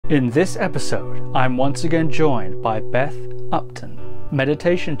In this episode, I'm once again joined by Beth Upton,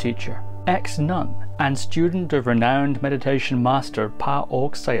 meditation teacher, ex-nun, and student of renowned meditation master Pa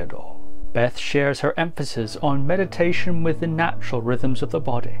Auk Sayadaw. Beth shares her emphasis on meditation with the natural rhythms of the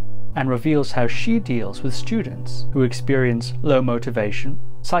body and reveals how she deals with students who experience low motivation,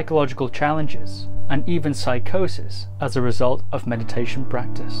 psychological challenges, and even psychosis as a result of meditation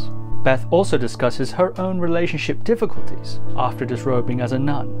practice. Beth also discusses her own relationship difficulties after disrobing as a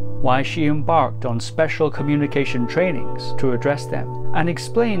nun, why she embarked on special communication trainings to address them, and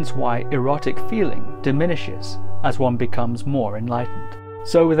explains why erotic feeling diminishes as one becomes more enlightened.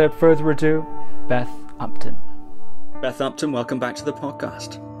 So without further ado, Beth Upton. Beth Upton, welcome back to the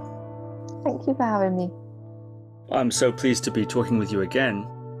podcast. Thank you for having me. I'm so pleased to be talking with you again.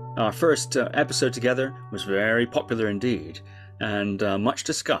 Our first episode together was very popular indeed, and much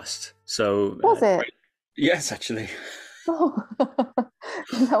discussed. So was it? Yes, actually. Oh,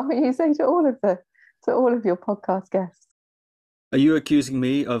 is that what you say to all of your podcast guests? Are you accusing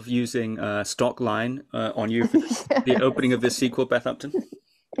me of using a stock line on you for Yes. the opening of this sequel, Beth Upton?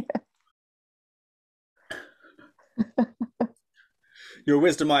 Yeah. Your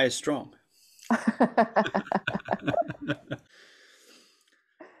wisdom eye is strong.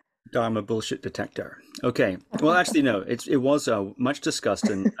 Dharma bullshit detector. Okay. Well, actually, no. It was much discussed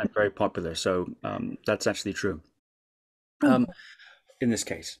and very popular. So that's actually true. In this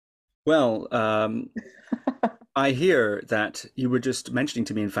case. Well, I hear that you were just mentioning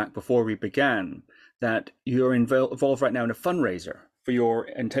to me, in fact, before we began, that you're involved right now in a fundraiser for your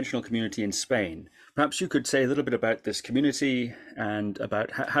intentional community in Spain. Perhaps you could say a little bit about this community and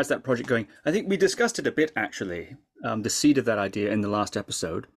about how's that project going. I think we discussed it a bit, actually, the seed of that idea in the last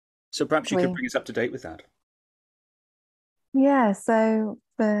episode. So perhaps you could bring us up to date with that. Yeah, so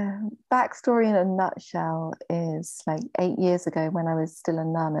the backstory in a nutshell is like 8 years ago when I was still a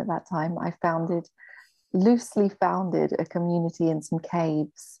nun at that time, I loosely founded a community in some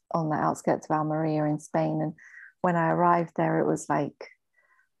caves on the outskirts of Almeria in Spain. And when I arrived there, it was like,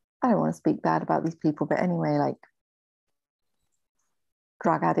 I don't want to speak bad about these people, but anyway, like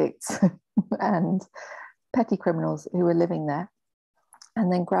drug addicts and petty criminals who were living there. And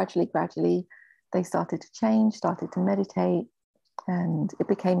then gradually, they started to change, started to meditate, and it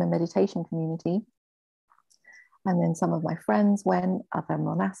became a meditation community. And then some of my friends went, other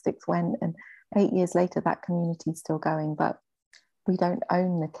monastics went, and 8 years later, that community is still going, but we don't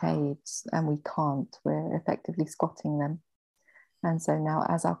own the caves and we can't. We're effectively squatting them. And so now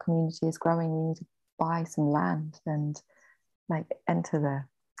as our community is growing, we need to buy some land and like enter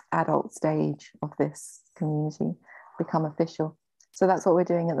the adult stage of this community, become official. So that's what we're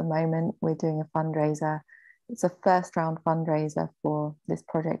doing at the moment. We're doing a fundraiser. It's a first round fundraiser for this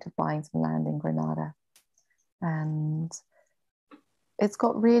project of buying some land in Granada. And it's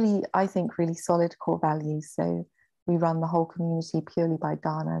got really, I think, really solid core values. So we run the whole community purely by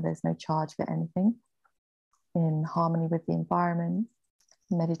dana. There's no charge for anything, in harmony with the environment.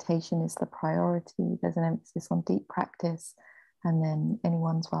 Meditation is the priority. There's an emphasis on deep practice, and then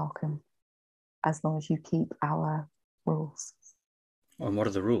anyone's welcome as long as you keep our rules. And what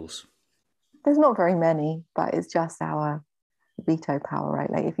are the rules? There's not very many, but it's just our veto power, right?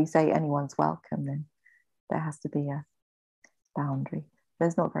 Like if you say anyone's welcome, then there has to be a boundary.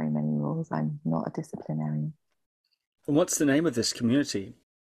 There's not very many rules. I'm not a disciplinarian. And what's the name of this community?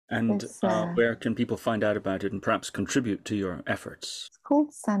 And where can people find out about it and perhaps contribute to your efforts? It's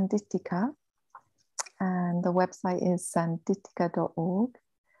called Sanditthika, and the website is sanditthika.org.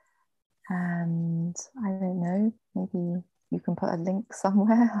 And I don't know, maybe you can put a link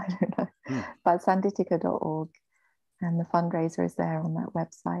somewhere, I don't know, but sanditthika.org, and the fundraiser is there on that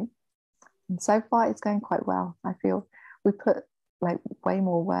website. And so far it's going quite well. I feel we put like way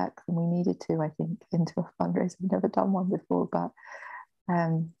more work than we needed to, I think, into a fundraiser. We've never done one before, but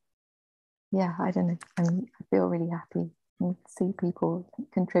yeah, I don't know. I feel really happy to see people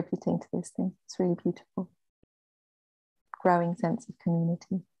contributing to this thing. It's really beautiful. Growing sense of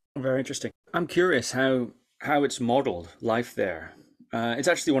community. Very interesting. I'm curious how it's modeled life there. It's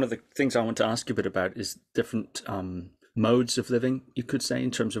actually one of the things I want to ask you a bit about is different modes of living, you could say,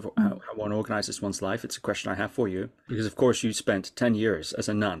 in terms of how one organizes one's life. It's a question I have for you, because of course you spent 10 years as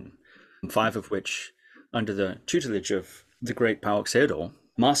a nun, 5 of which under the tutelage of the great Pa Auk Sayadaw,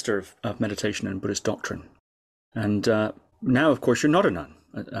 master of meditation and Buddhist doctrine. And now, of course, you're not a nun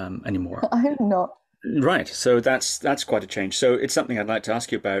anymore. I'm not. Right. So that's quite a change. So it's something I'd like to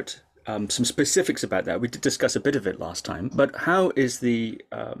ask you about, some specifics about that. We did discuss a bit of it last time, but how is the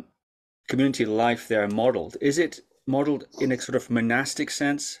community life there modeled? Is it modeled in a sort of monastic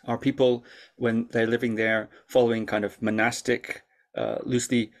sense? Are people, when they're living there, following kind of monastic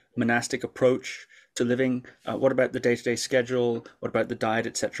loosely monastic approach to living? What about the day-to-day schedule? What about the diet,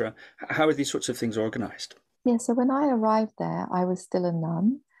 etc.? How are these sorts of things organized? Yeah, so when I arrived there, I was still a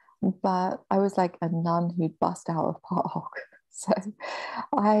nun, but I was like a nun who'd bust out of Pa Auk. So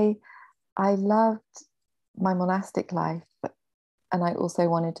I I loved my monastic life, and I also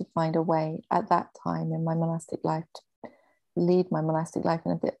wanted to find a way at that time in my monastic life to lead my monastic life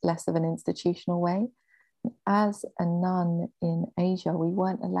in a bit less of an institutional way. As a nun in Asia, we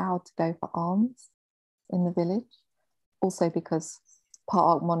weren't allowed to go for alms in the village, also because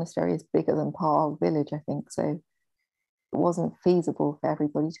Pa Auk Monastery is bigger than Pa Auk Village, I think. So it wasn't feasible for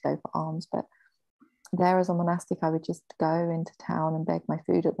everybody to go for alms. But there as a monastic, I would just go into town and beg my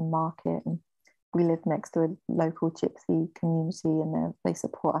food at the market. And we lived next to a local gypsy community, and they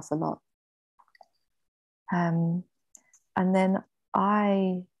support us a lot. And then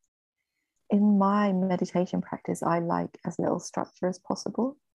in my meditation practice, I like as little structure as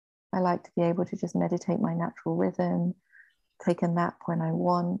possible. I like to be able to just meditate my natural rhythm, take a nap when I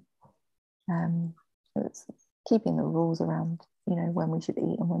want. It's keeping the rules around, when we should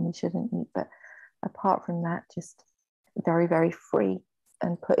eat and when we shouldn't eat. But apart from that, just very, very free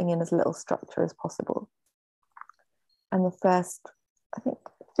and putting in as little structure as possible. And the first, I think,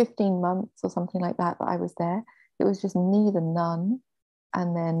 15 months or something like that I was there, it was just me, the nun,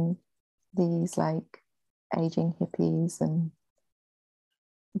 and then these like aging hippies and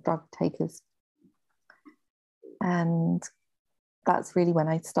drug takers. And that's really when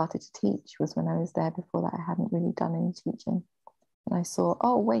I started to teach, was when I was there. Before that, I hadn't really done any teaching. And I saw,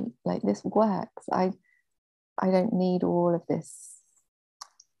 oh, wait, like this works. I don't need all of this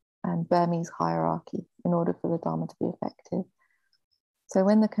Burmese hierarchy in order for the Dharma to be effective. So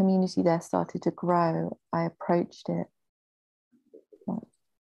when the community there started to grow, I approached it.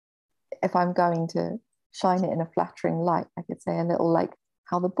 If I'm going to shine it in a flattering light, I could say a little like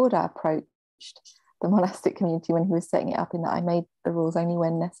how the Buddha approached the monastic community when he was setting it up, in that I made the rules only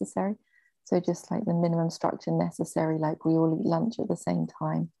when necessary. So just like the minimum structure necessary, like we all eat lunch at the same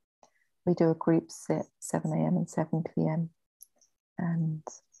time. We do a group sit 7 a.m. and 7 p.m. And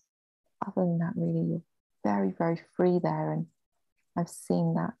other than that, really, you're very, very free there. And I've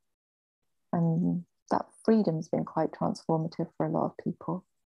seen that. And that freedom's been quite transformative for a lot of people.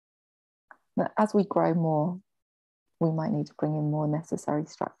 But as we grow more, we might need to bring in more necessary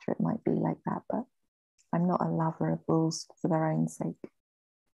structure. It might be like that, but I'm not a lover of rules for their own sake.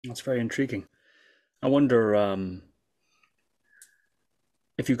 That's very intriguing. I wonder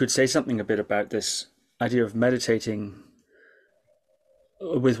if you could say something a bit about this idea of meditating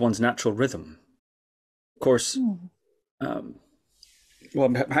with one's natural rhythm. Of course, well,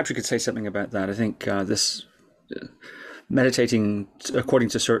 perhaps you could say something about that. I think this meditating according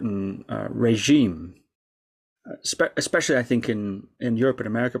to certain regime, especially I think in Europe and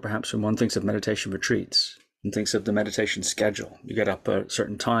America, perhaps when one thinks of meditation retreats and thinks of the meditation schedule. You get up at a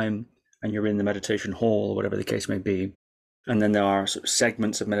certain time and you're in the meditation hall, whatever the case may be. And then there are sort of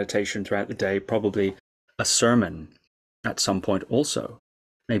segments of meditation throughout the day, probably a sermon at some point also,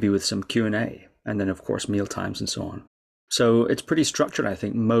 maybe with some Q&A, and then of course meal times and so on. So it's pretty structured, I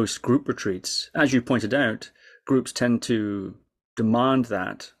think. Most group retreats, as you pointed out, groups tend to demand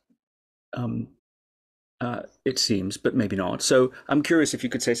that, it seems, but maybe not. So I'm curious if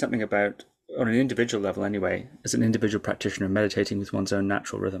you could say something about, on an individual level anyway, as an individual practitioner, meditating with one's own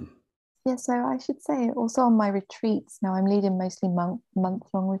natural rhythm. Yeah, so I should say also on my retreats, now I'm leading mostly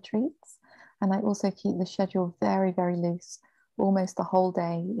month-long retreats, and I also keep the schedule very, very loose. Almost the whole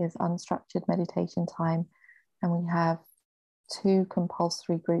day is unstructured meditation time, and we have 2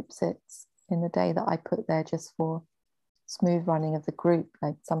 compulsory group sits in the day that I put there just for smooth running of the group.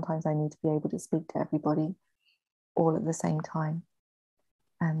 Like sometimes I need to be able to speak to everybody all at the same time,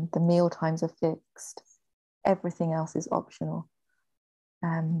 and the meal times are fixed. Everything else is optional.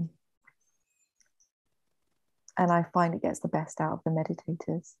 And I find it gets the best out of the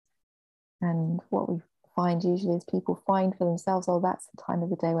meditators. And what we find usually is people find for themselves, oh, that's the time of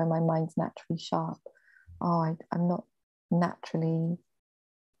the day when my mind's naturally sharp. Oh, I'm not naturally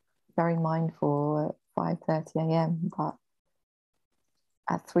very mindful at 5:30 a.m., but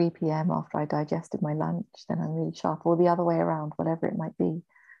at 3 p.m. after I digested my lunch, then I'm really sharp, or the other way around, whatever it might be.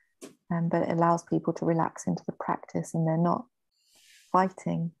 But it allows people to relax into the practice and they're not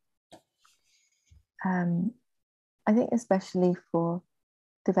fighting. I think especially for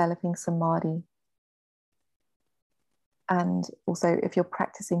developing samadhi, and also if you're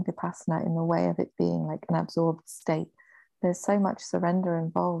practicing vipassana in the way of it being like an absorbed state, there's so much surrender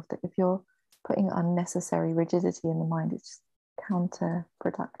involved that if you're putting unnecessary rigidity in the mind, it's just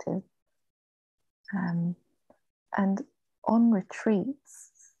counterproductive. And on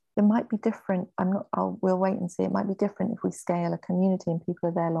retreats, it might be different. We'll wait and see. It might be different if we scale a community and people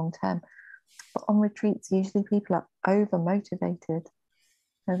are there long term. But on retreats, usually people are over motivated.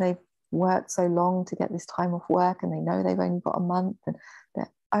 And they've worked so long to get this time off work, and they know they've only got a month, and they're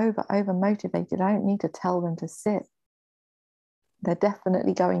over motivated. I don't need to tell them to sit. They're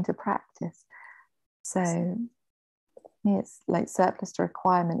definitely going to practice. So it's like surplus to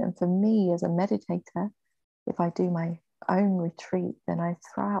requirement. And for me as a meditator, if I do my own retreat, then I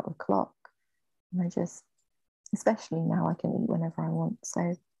throw out the clock. And I just, especially now, I can eat whenever I want. So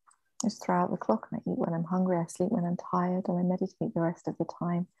I just throw out the clock, and I eat when I'm hungry, I sleep when I'm tired, and I meditate the rest of the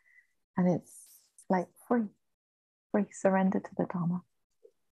time. And it's like free surrender to the Dharma.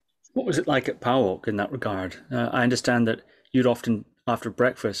 What was it like at Pa Auk in that regard? I understand that you'd often, after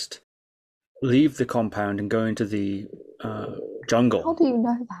breakfast, leave the compound and go into the jungle. How do you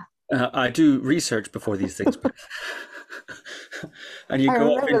know that? I do research before these things. And I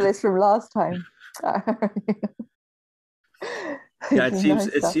remember this from last time. Yeah,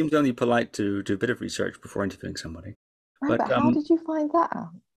 it seems only polite to do a bit of research before interviewing somebody. Right, but how did you find that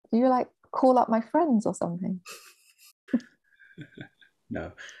out? Do you like call up my friends or something? No,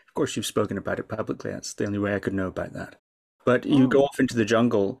 of course you've spoken about it publicly. That's the only way I could know about that. But you go off into the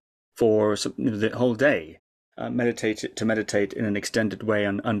jungle for the whole day, meditate in an extended way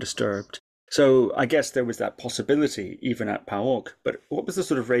and undisturbed. So I guess there was that possibility even at Pa Auk. But what was the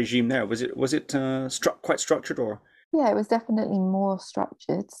sort of regime there? Was it quite structured, or? Yeah, it was definitely more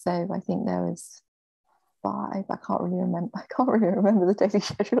structured. So I think there was 5. I can't really remember the daily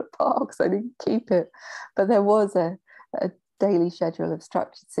schedule at Pa Auk because I didn't keep it. But there was a daily schedule of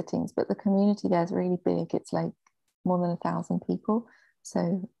structured sittings. But the community there is really big. It's like more than 1,000 people.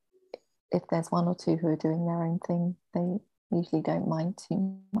 So if there's 1 or 2 who are doing their own thing, they usually don't mind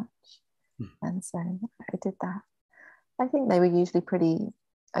too much. And so I did that. I think they were usually pretty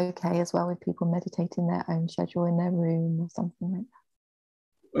okay as well with people meditating their own schedule in their room or something like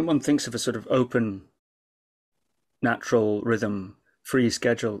that. When one thinks of a sort of open, natural rhythm, free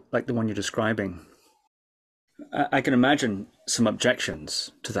schedule like the one you're describing, I can imagine some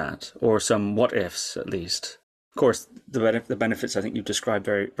objections to that, or some what ifs at least. Of course, the benefits I think you've described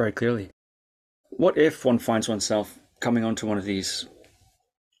very, very clearly. What if one finds oneself coming onto one of these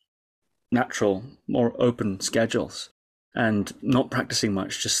natural, more open schedules and not practicing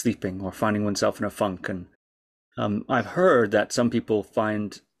much, just sleeping or finding oneself in a funk? And I've heard that some people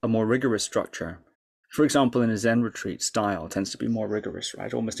find a more rigorous structure. For example, in a Zen retreat, style tends to be more rigorous,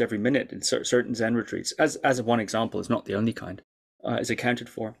 right? Almost every minute in certain Zen retreats, as one example, is not the only kind, is accounted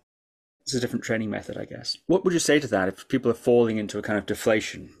for. It's a different training method, I guess. What would you say to that if people are falling into a kind of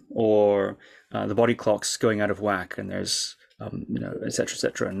deflation, or the body clock's going out of whack and there's, et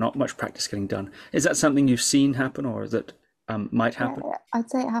cetera, and not much practice getting done? Is that something you've seen happen, or that might happen? Yeah, I'd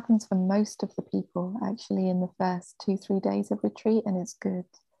say it happens for most of the people actually in the first 2-3 days of retreat, and it's good.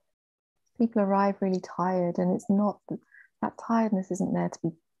 People arrive really tired, and it's not that tiredness isn't there to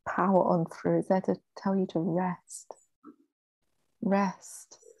be power on through. It's there to tell you to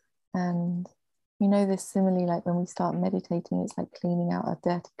rest. And this simile, like when we start meditating, it's like cleaning out a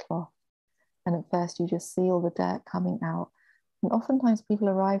dirty cloth, and at first you just see all the dirt coming out. And oftentimes people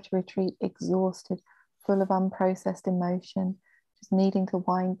arrive to retreat exhausted, full of unprocessed emotion, just needing to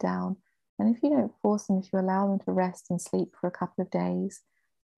wind down. And if you don't force them, if you allow them to rest and sleep for a couple of days,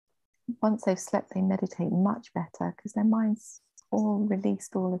 once they've slept, they meditate much better because their minds all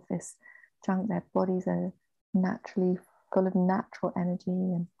released all of this junk. Their bodies are naturally full of natural energy.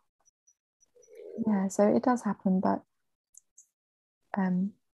 And yeah, so it does happen, but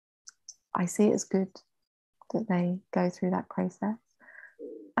I see it as good that they go through that process.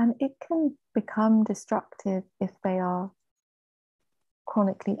 And it can become destructive if they are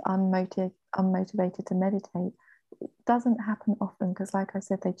chronically unmotivated to meditate. It doesn't happen often because, like I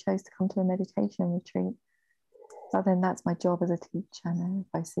said, they chose to come to a meditation retreat. So then that's my job as a teacher. If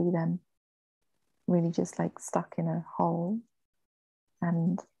I see them really just like stuck in a hole,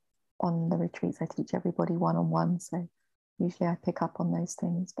 and on the retreats I teach everybody one-on-one, so usually I pick up on those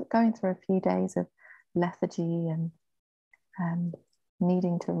things. But going through a few days of lethargy and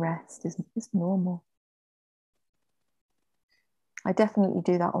needing to rest is normal. I definitely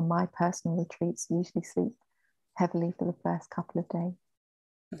do that on my personal retreats. I usually sleep heavily for the first couple of days.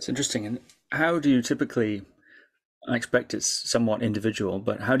 That's interesting. And how do you typically, I expect it's somewhat individual,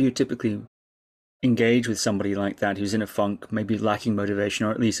 but how do you typically engage with somebody like that who's in a funk, maybe lacking motivation,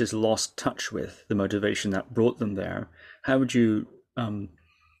 or at least has lost touch with the motivation that brought them there? How would you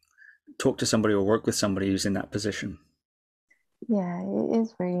talk to somebody or work with somebody who's in that position? Yeah, it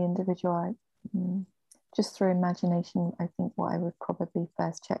is really individual. just through imagination, I think what I would probably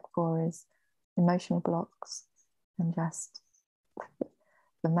first check for is emotional blocks and just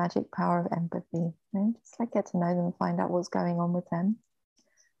the magic power of empathy. Just like get to know them and find out what's going on with them.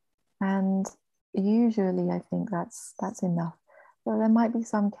 And usually I think that's enough. But there might be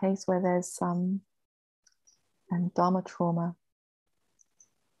some case where there's some Dharma trauma,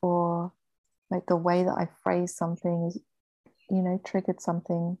 or like the way that I phrase something is, triggered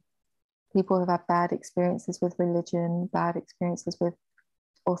something. People have had bad experiences with religion, bad experiences with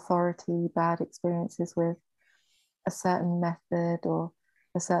authority, bad experiences with a certain method or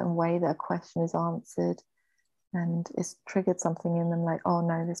a certain way that a question is answered, and it's triggered something in them like, oh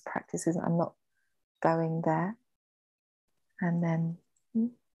no, this practice isn't, I'm not going there. And then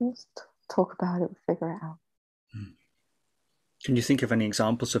we'll talk about it, we'll figure it out. Can you think of any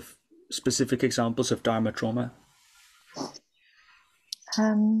specific examples of Dharma trauma?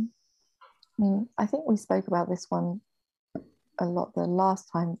 I think we spoke about this one a lot the last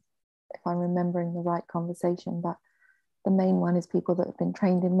time, if I'm remembering the right conversation, but the main one is people that have been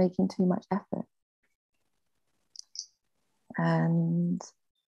trained in making too much effort. And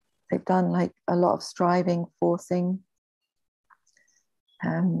they've done like a lot of striving, forcing.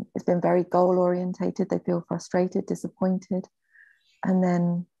 It's been very goal orientated. They feel frustrated, disappointed. And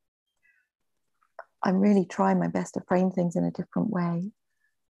then I'm really trying my best to frame things in a different way.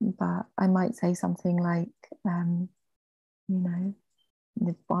 But I might say something like, Nirvana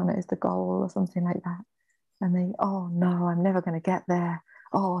is the goal or something like that. And they, oh no, I'm never going to get there.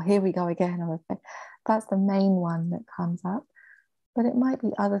 Oh, here we go again. That's the main one that comes up. But it might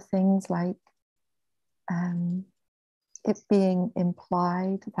be other things like it being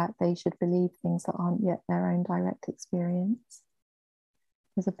implied that they should believe things that aren't yet their own direct experience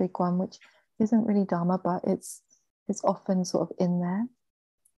is a big one, which isn't really Dharma, but it's often sort of in there.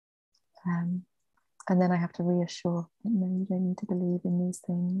 And then I have to reassure, no, you don't need to believe in these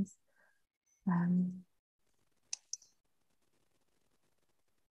things.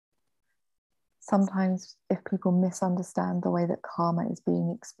 Sometimes if people misunderstand the way that karma is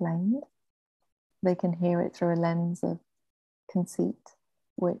being explained, they can hear it through a lens of conceit,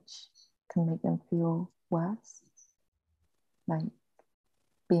 which can make them feel worse, like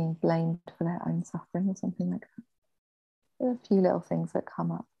being blamed for their own suffering or something like that. There are a few little things that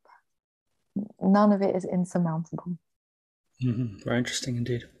come up. None of it is insurmountable. Very interesting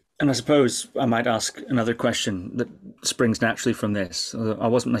indeed. And I suppose I might ask another question that springs naturally from this. I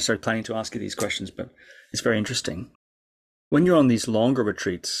wasn't necessarily planning to ask you these questions, but it's very interesting. When you're on these longer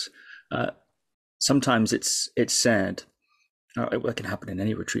retreats, sometimes it's said, it can happen in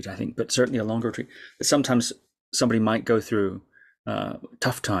any retreat, I think, but certainly a longer retreat, that sometimes somebody might go through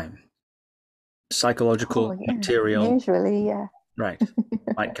tough time, psychological, material. Usually, yeah. Right,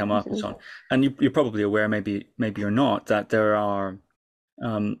 might come up and so on. And you're probably aware, maybe you're not, that there are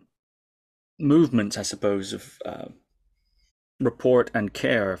movements, I suppose, of report and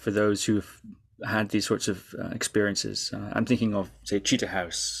care for those who've had these sorts of experiences. I'm thinking of, say, Cheetah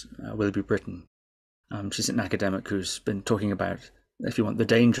House, Willoughby, Britain. She's an academic who's been talking about, if you want, the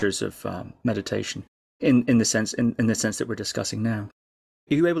dangers of meditation in the sense that we're discussing now.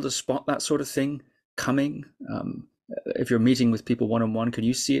 Are you able to spot that sort of thing coming? If you're meeting with people one-on-one, can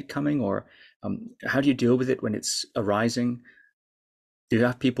you see it coming, or how do you deal with it when it's arising? Do you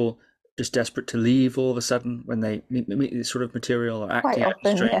have people just desperate to leave all of a sudden when they meet this sort of material, or acting out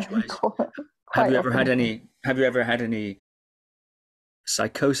in strange ways? Have you ever had any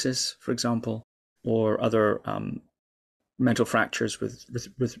psychosis, for example, or other mental fractures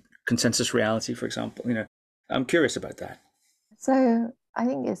with consensus reality, for example? I'm curious about that. So I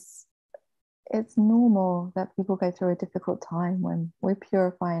think it's normal that people go through a difficult time when we're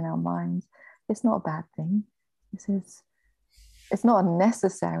purifying our minds. It's not a bad thing. It's not a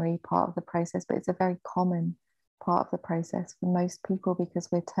necessary part of the process, but it's a very common part of the process for most people, because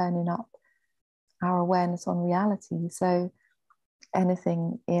we're turning up our awareness on reality. So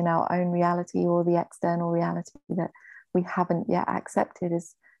anything in our own reality or the external reality that we haven't yet accepted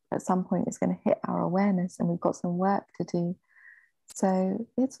is at some point is going to hit our awareness, and we've got some work to do. So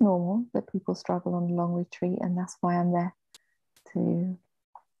it's normal that people struggle on a long retreat, and that's why I'm there to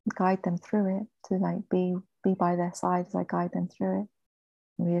guide them through it, to like be by their side as I guide them through it,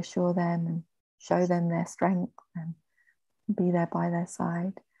 and reassure them and show them their strength and be there by their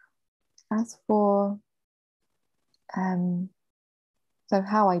side. As for so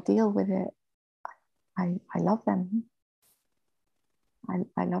how I deal with it, I love them.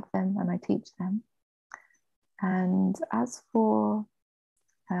 I love them and I teach them. And as for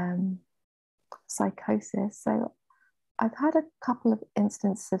psychosis, so I've had a couple of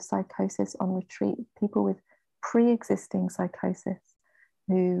instances of psychosis on retreat, people with pre-existing psychosis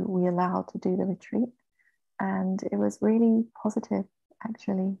who we allowed to do the retreat. And it was really positive,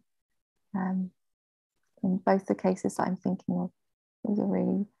 actually. In both the cases that I'm thinking of, it was a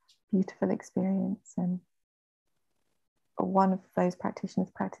really beautiful experience. And one of those practitioners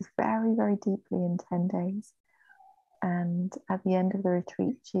practiced very, very deeply in 10 days. And at the end of the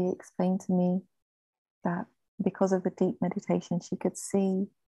retreat, she explained to me that because of the deep meditation, she could see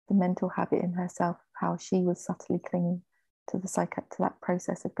the mental habit in herself, how she was subtly clinging to to that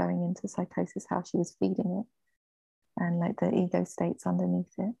process of going into psychosis, how she was feeding it, and like the ego states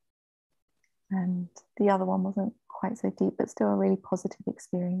underneath it. And the other one wasn't quite so deep, but still a really positive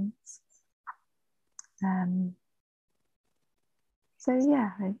experience. So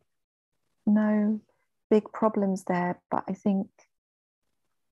yeah, no big problems there, but I think,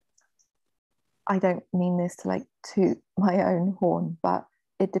 I don't mean this to like toot my own horn, but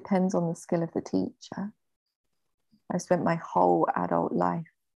it depends on the skill of the teacher. I spent my whole adult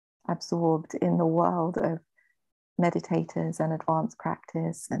life absorbed in the world of meditators and advanced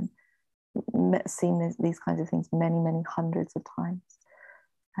practice, and seen these kinds of things many, many hundreds of times.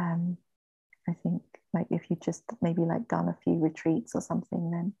 I think like if you just maybe like done a few retreats or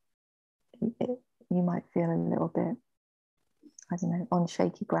something, then you might feel a little bit, I don't know, on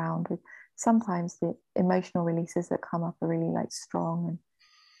shaky ground. With sometimes the emotional releases that come up are really like strong and,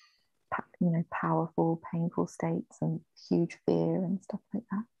 you know, powerful, painful states and huge fear and stuff like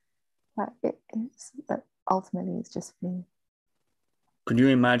that. But ultimately it's just fear. Could you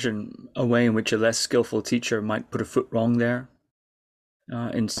imagine a way in which a less skillful teacher might put a foot wrong there?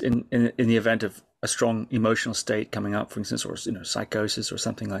 In the event of a strong emotional state coming up, for instance, or psychosis or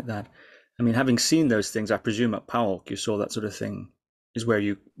something like that. I mean, having seen those things, I presume at Pa Auk you saw that sort of thing, is where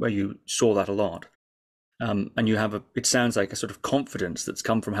you saw that a lot, and you have it sounds like a sort of confidence that's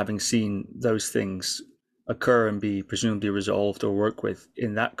come from having seen those things occur and be presumably resolved or worked with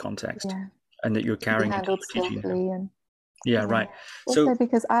in that context, and that you're carrying into your teaching. Yeah, right. Also, so,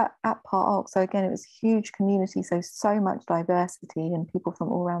 because at Pa Auk, so again, it was a huge community, so much diversity and people from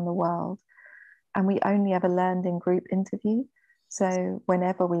all around the world. And we only ever learned in group interview. So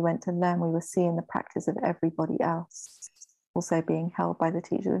whenever we went to learn, we were seeing the practice of everybody else also being held by the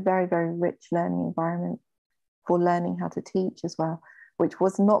teacher. A very, very rich learning environment for learning how to teach as well, which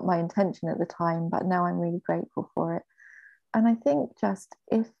was not my intention at the time, but now I'm really grateful for it. And I think just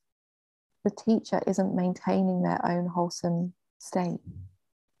if the teacher isn't maintaining their own wholesome state,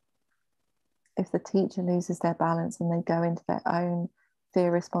 if the teacher loses their balance and they go into their own fear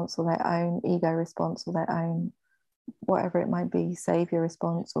response or their own ego response or their own whatever it might be, savior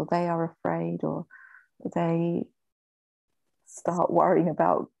response, or they are afraid, or they start worrying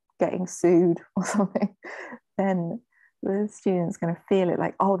about getting sued or something, then the student's going to feel it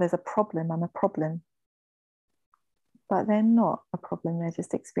like, oh, there's a problem, I'm a problem. But they're not a problem, they're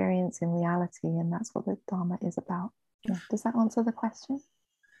just experiencing reality, and that's what the Dharma is about. Yeah. Does that answer the question?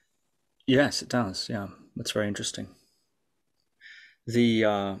 Yes, it does. Yeah, that's very interesting.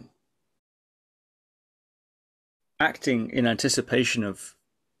 The acting in anticipation of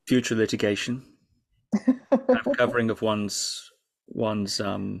future litigation, covering of one's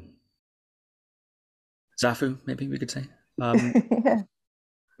zafu, maybe we could say. Yeah.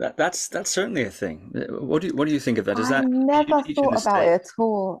 That's certainly a thing. What do you think of that? Is I that never thought about it at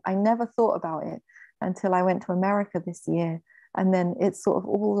all. I never thought about it until I went to America this year, and then it's sort of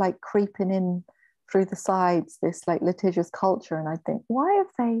all like creeping in through the sides, this like litigious culture, and I think, why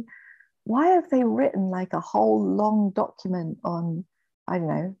have they written like a whole long document on, I don't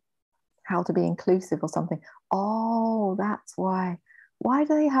know, how to be inclusive or something? Oh, that's why. Why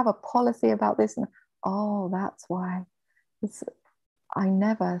do they have a policy about this? And oh, that's why. I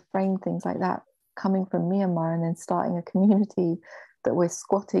never framed things like that, coming from Myanmar and then starting a community that we're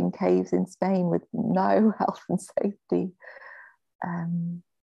squatting caves in Spain with no health and safety.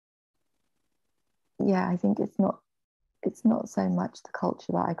 Yeah, I think it's not so much the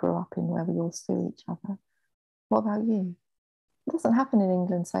culture that I grew up in where we all sue each other. What about you? It doesn't happen in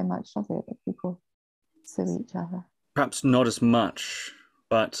England so much, does it, that people sue each other? Perhaps not as much,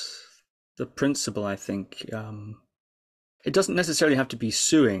 but the principle, I think, it doesn't necessarily have to be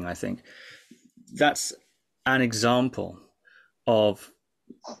suing, I think. That's an example of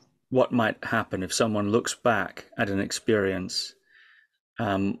what might happen if someone looks back at an experience,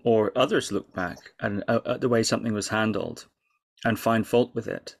 or others look back at the way something was handled and find fault with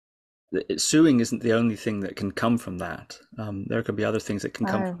it. Suing isn't the only thing that can come from that. There can be other things that can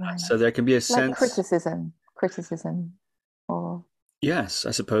come from that. So there can be a sense... Like criticism, or... Yes,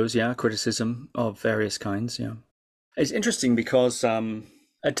 I suppose, yeah, criticism of various kinds, yeah. It's interesting because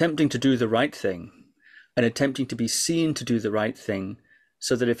attempting to do the right thing and attempting to be seen to do the right thing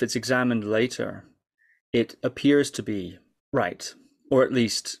so that if it's examined later, it appears to be right, or at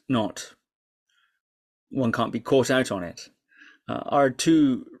least not, one can't be caught out on it, are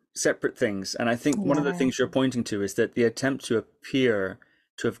two separate things. And I think one of the things you're pointing to is that the attempt to appear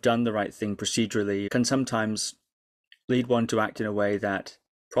to have done the right thing procedurally can sometimes lead one to act in a way that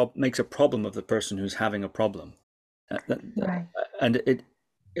makes a problem of the person who's having a problem. Right. And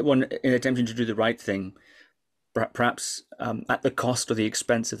one, in attempting to do the right thing, perhaps at the cost or the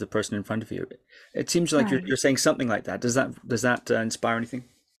expense of the person in front of you. It seems like Right. you're saying something like that. Does that inspire anything?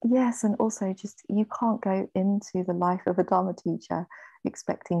 Yes, and also just you can't go into the life of a Dharma teacher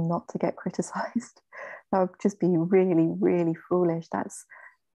expecting not to get criticized. That would just be really, really foolish. That's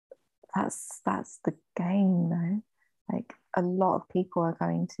the game, though. Like a lot of people are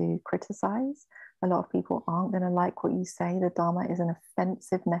going to criticize. A lot of people aren't going to like what you say. The Dharma is an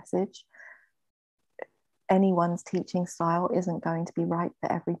offensive message. Anyone's teaching style isn't going to be right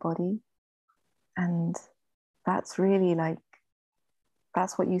for everybody. And that's really like,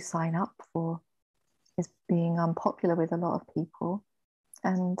 that's what you sign up for, is being unpopular with a lot of people.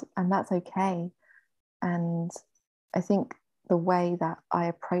 And that's okay. And I think the way that I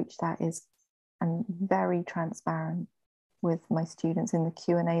approach that is I'm very transparent with my students. In the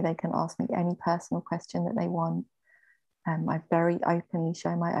Q&A, they can ask me any personal question that they want. I very openly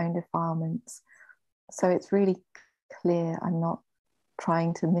show my own defilements. So it's really clear I'm not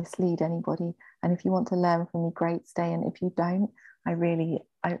trying to mislead anybody. And if you want to learn from me, great, stay. And if you don't, I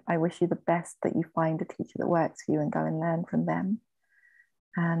wish you the best, that you find a teacher that works for you and go and learn from them.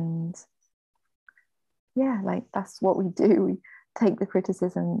 And yeah, like that's what we do. We take the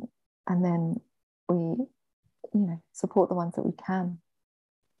criticism and then we, support the ones that we can.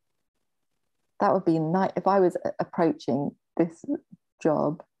 That would be nice. If I was approaching this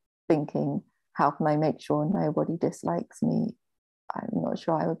job thinking, how can I make sure nobody dislikes me? I'm not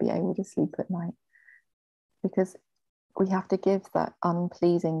sure I would be able to sleep at night, because we have to give that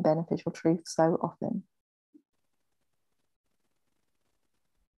unpleasing beneficial truth so often.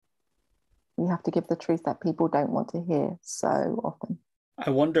 We have to give the truth that people don't want to hear so often. I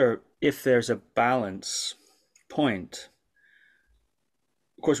wonder if there's a balance point.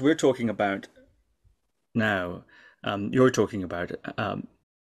 Of course, we're talking about now, you're talking about an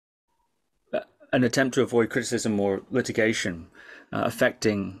attempt to avoid criticism or litigation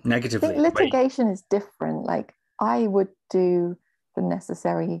affecting negatively. I think litigation is different. Like I would do the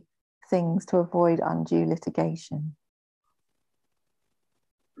necessary things to avoid undue litigation.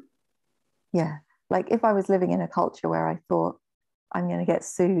 Yeah. Like if I was living in a culture where I thought I'm going to get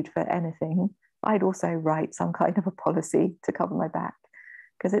sued for anything, I'd also write some kind of a policy to cover my back,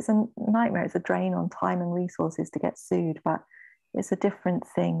 because it's a nightmare. It's a drain on time and resources to get sued, but it's a different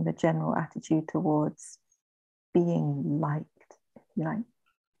thing, the general attitude towards being liked, if you like.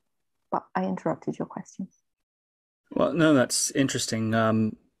 But I interrupted your question. Well, no, that's interesting. I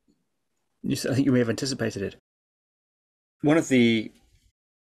think you may have anticipated it. One of the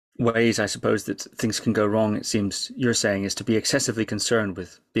ways, I suppose, that things can go wrong, it seems you're saying, is to be excessively concerned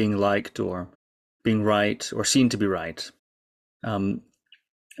with being liked or being right or seen to be right.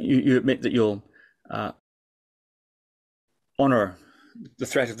 You admit that you'll honor the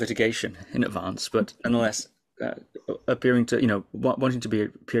threat of litigation in advance, but nonetheless appearing to, wanting to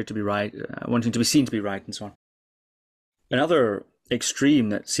appear to be right, wanting to be seen to be right, and so on. Another extreme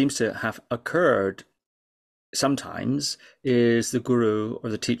that seems to have occurred sometimes is the guru or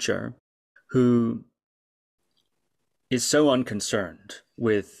the teacher who is so unconcerned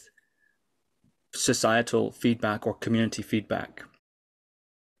with societal feedback or community feedback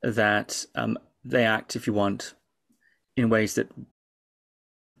that they act, if you want, in ways that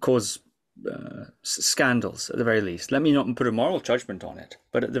cause scandals at the very least. Let me not put a moral judgment on it,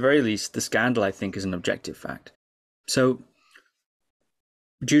 but at the very least, the scandal, I think, is an objective fact. So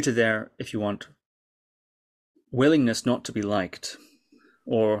due to their, if you want, willingness not to be liked,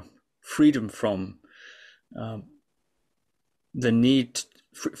 or freedom from the need,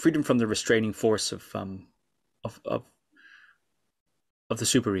 freedom from the restraining force of the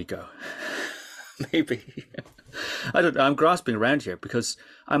superego, maybe. I don't know. I'm grasping around here because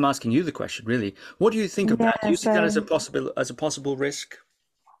I'm asking you the question, really. What do you think of that? Do you see that as a possible risk?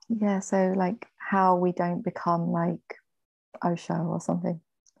 Yeah, so like how we don't become like Osho or something.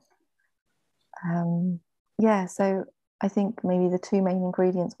 Yeah, so I think maybe the two main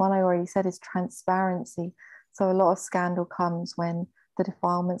ingredients, one I already said, is transparency. So a lot of scandal comes when the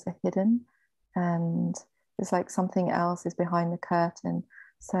defilements are hidden and it's like something else is behind the curtain.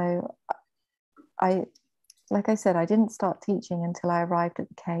 So like I said, I didn't start teaching until I arrived at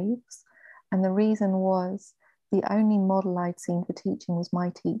the caves. And the reason was the only model I'd seen for teaching was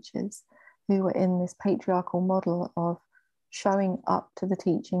my teachers, who were in this patriarchal model of showing up to the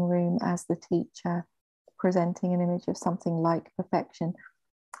teaching room as the teacher, presenting an image of something like perfection.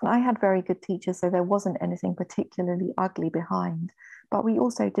 And I had very good teachers, so there wasn't anything particularly ugly behind, but we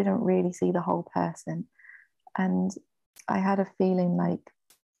also didn't really see the whole person. And I had a feeling like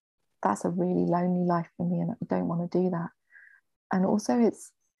that's a really lonely life for me, and I don't want to do that. And also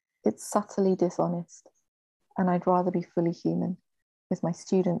it's subtly dishonest, and I'd rather be fully human with my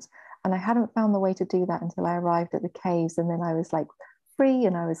students. And I hadn't found the way to do that until I arrived at the caves. And then I was like free,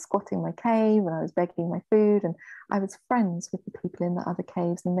 and I was squatting in my cave, and I was begging my food, and I was friends with the people in the other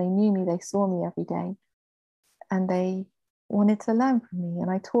caves, and they knew me, they saw me every day, and they wanted to learn from me.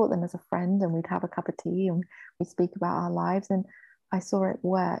 And I taught them as a friend, and we'd have a cup of tea and we'd speak about our lives, and I saw it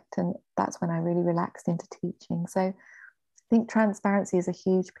worked. And that's when I really relaxed into teaching. So I think transparency is a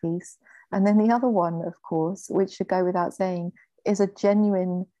huge piece. And then the other one, of course, which should go without saying, is a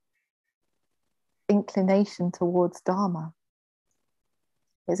genuine inclination towards Dharma.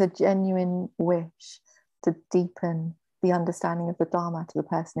 It's a genuine wish to deepen the understanding of the Dharma to the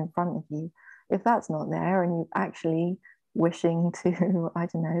person in front of you. If that's not there, and you're actually wishing to, I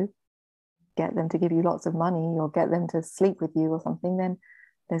don't know, get them to give you lots of money or get them to sleep with you or something, then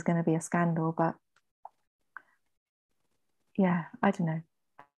there's going to be a scandal. But yeah, I don't know.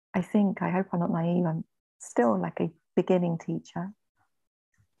 I hope I'm not naive. I'm still like a beginning teacher.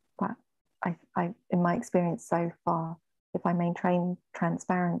 But I in my experience so far, if I maintain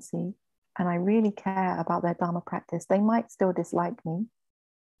transparency and I really care about their Dharma practice, they might still dislike me,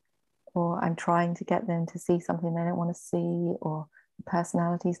 or I'm trying to get them to see something they don't want to see, or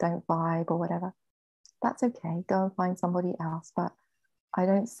personalities don't vibe or whatever. That's okay. Go and find somebody else. But I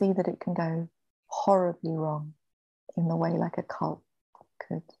don't see that it can go horribly wrong in the way like a cult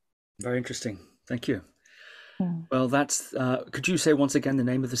could. Very interesting. Thank you. Well, that's, could you say once again the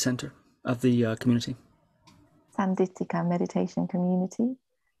name of the center of the community? Sanditthika meditation community.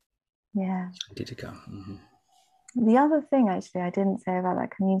 Yeah. Sanditthika. Mm-hmm. The other thing actually I didn't say about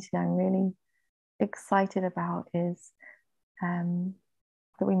that community I'm really excited about is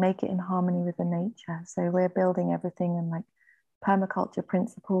that we make it in harmony with the nature. So we're building everything in like permaculture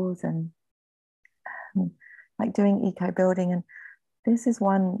principles and like doing eco building. And this is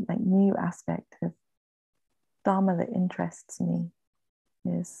one like new aspect of Dharma that interests me,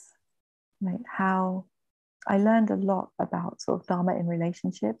 is like how I learned a lot about sort of Dharma in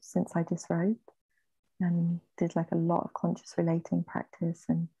relationships since I disrobed and did like a lot of conscious relating practice.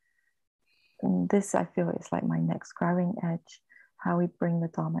 And this, I feel, is like my next growing edge, how we bring the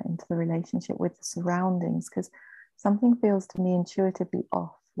Dharma into the relationship with the surroundings, because something feels to me intuitively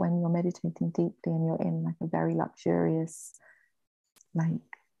off when you're meditating deeply and you're in like a very luxurious, like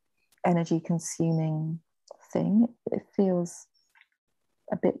energy consuming thing. It feels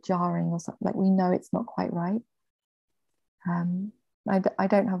a bit jarring or something, like we know it's not quite right. I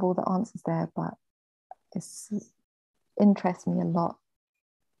don't have all the answers there, but it interests me a lot,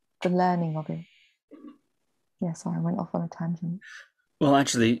 the learning of it. Yeah, sorry, I went off on a tangent. Well,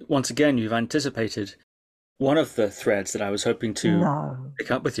 actually, once again, you've anticipated one of the threads that I was hoping to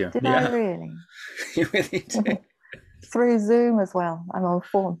pick up with you. Did I really? You really did. Through Zoom as well. I'm on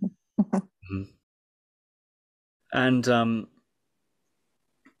phone. Mm-hmm. And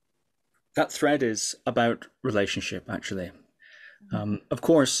that thread is about relationship, actually. Of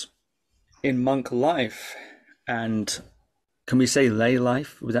course, in monk life, and can we say lay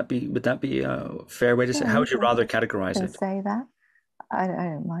life? Would that be a fair way to say? How would you rather categorize it? Say that. I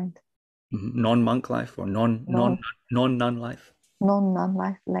don't mind. Non-monk life or non-nun life? Non-nun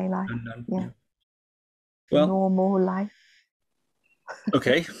life, lay life. Non-nun, yeah. Well, normal life.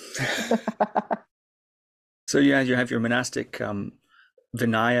 Okay. So yeah, you have your monastic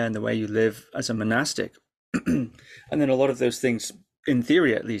Vinaya and the way you live as a monastic. And then a lot of those things, in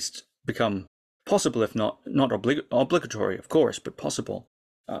theory at least, become possible, if not obligatory, of course, but possible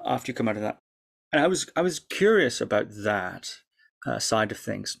after you come out of that. And I was curious about that side of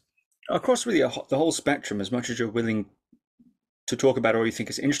things across really the whole spectrum, as much as you're willing to talk about or you think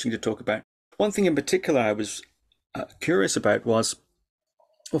is interesting to talk about. One thing in particular I was curious about was,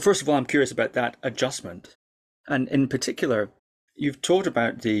 well, first of all, I'm curious about that adjustment. And in particular, you've talked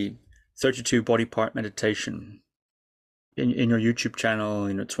about the 32 body part meditation in your YouTube channel.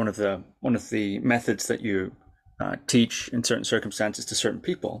 You know, it's one of the methods that you teach in certain circumstances to certain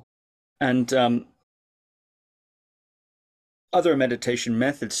people, and other meditation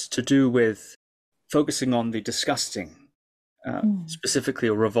methods to do with focusing on the disgusting, specifically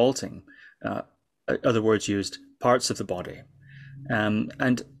or revolting, other words used, parts of the body.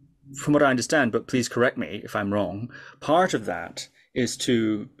 And from what I understand, but please correct me if I'm wrong, part of that is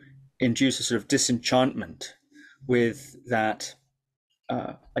to induce a sort of disenchantment with that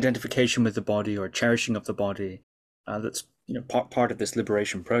identification with the body or cherishing of the body. That's part of this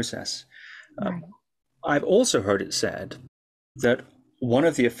liberation process. Right. I've also heard it said that one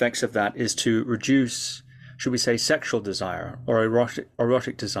of the effects of that is to reduce, should we say, sexual desire or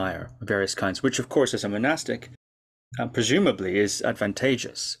erotic desire of various kinds, which of course as a monastic presumably is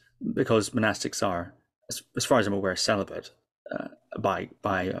advantageous, because monastics are, as far as I'm aware, celibate by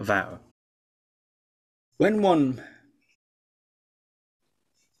vow. When one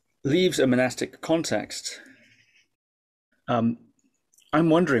leaves a monastic context, I'm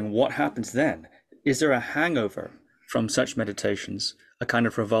wondering what happens then. Is there a hangover from such meditations, a kind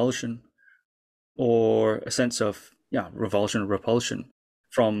of revulsion, or a sense of revulsion or repulsion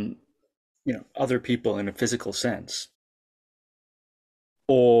from other people in a physical sense?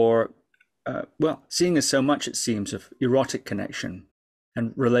 Or seeing as so much, it seems, of erotic connection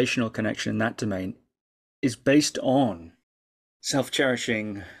and relational connection in that domain is based on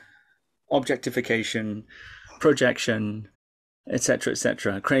self-cherishing, objectification, projection,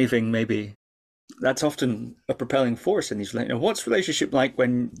 etc., craving, maybe. That's often a propelling force in these. What's relationship like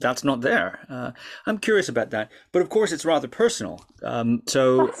when that's not there? I'm curious about that, but of course it's rather personal.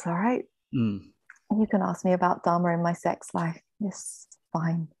 So that's all right. You can ask me about Dharma in my sex life. It's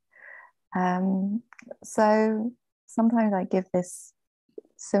fine. So sometimes I give this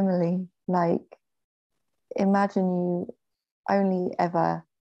simile, like, imagine you only ever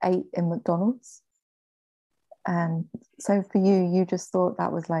ate in McDonald's, and so for you just thought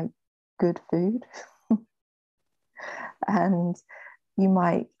that was like good food. And you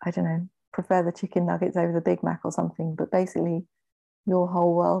might, I don't know, prefer the chicken nuggets over the Big Mac or something, but basically your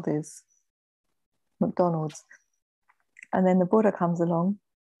whole world is McDonald's. And then the Buddha comes along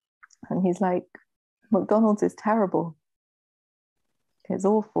and he's like, McDonald's is terrible, it's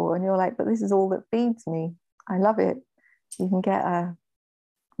awful. And you're like, but this is all that feeds me, I love it. You can get a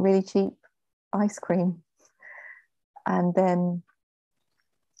really cheap ice cream. And then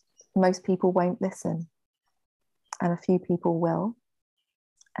most people won't listen, and a few people will,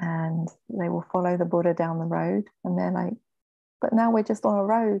 and they will follow the Buddha down the road, and they're like, but now we're just on a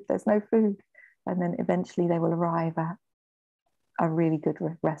road, there's no food. And then eventually they will arrive at a really good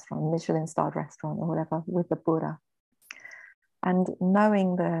restaurant, Michelin-starred restaurant or whatever, with the Buddha. And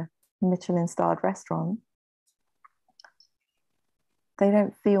knowing the Michelin-starred restaurant, they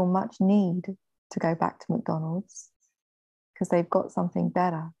don't feel much need to go back to McDonald's because they've got something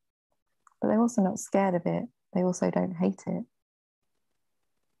better. But they're also not scared of it. They also don't hate it.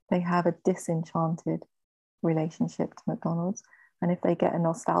 They have a disenchanted relationship to McDonald's. And if they get a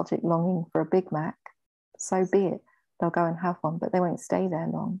nostalgic longing for a Big Mac, so be it. They'll go and have one, but they won't stay there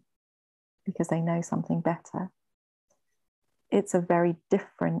long because they know something better. It's a very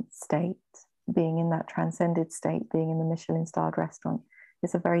different state, being in that transcended state, being in the Michelin-starred restaurant.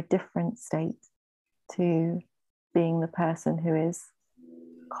 It's a very different state to being the person who is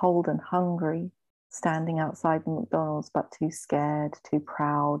cold and hungry, standing outside McDonald's, but too scared, too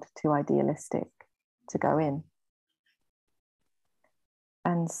proud, too idealistic to go in.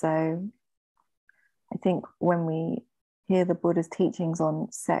 And so I think when we hear the Buddha's teachings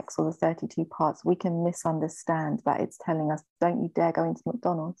on sex or the 32 parts, we can misunderstand that it's telling us, don't you dare go into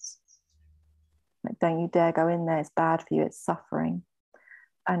McDonald's. Like, don't you dare go in there, it's bad for you, it's suffering.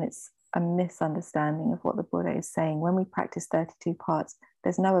 And it's a misunderstanding of what the Buddha is saying. When we practice 32 parts,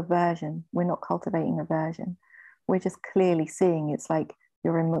 there's no aversion. We're not cultivating aversion. We're just clearly seeing. It's like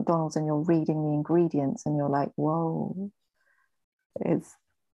you're in McDonald's and you're reading the ingredients and you're like, whoa. It's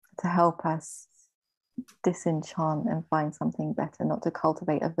to help us disenchant and find something better, not to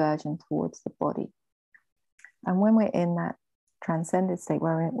cultivate aversion towards the body. And when we're in that transcended state,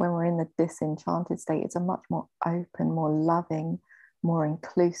 when we're in the disenchanted state, it's a much more open, more loving, more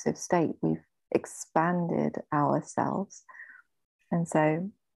inclusive state. We've expanded ourselves. And so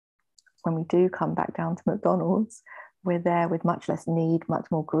when we do come back down to McDonald's, we're there with much less need, much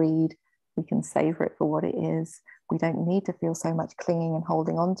more greed. We can savor it for what it is. We don't need to feel so much clinging and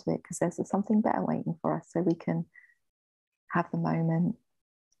holding on to it because there's something better waiting for us. So we can have the moment,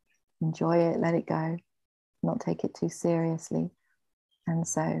 enjoy it, let it go, not take it too seriously. And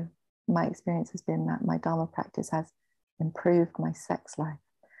so my experience has been that my Dharma practice has improved my sex life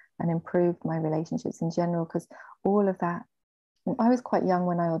and improved my relationships in general, because all of that, I was quite young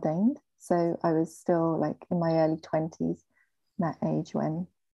when I ordained. So I was still like in my early 20s, that age when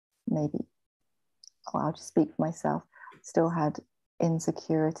maybe, I'll just speak for myself, still had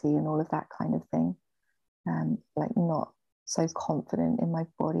insecurity and all of that kind of thing. Like not so confident in my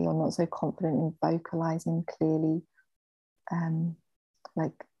body, or not so confident in vocalizing clearly,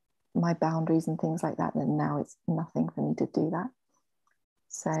 like my boundaries and things like that. And now it's nothing for me to do that.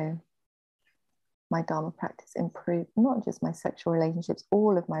 So my Dharma practice improved not just my sexual relationships,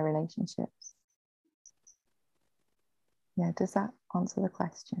 all of my relationships. Yeah, does that answer the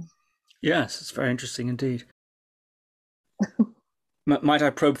question? Yes, it's very interesting indeed. Might I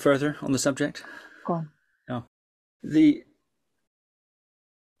probe further on the subject? Go on. No.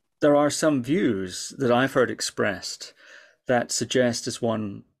 There are some views that I've heard expressed that suggest, as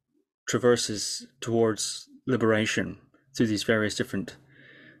one traverses towards liberation through these various different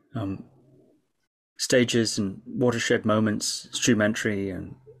stages and watershed moments, stream entry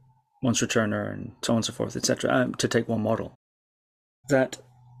and once returner and so on and so forth, etc., to take one model, that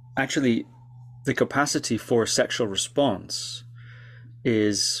actually the capacity for sexual response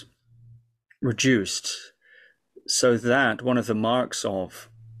is reduced, so that one of the marks of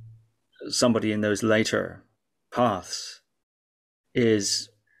somebody in those later paths is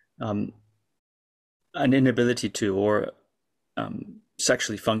an inability to or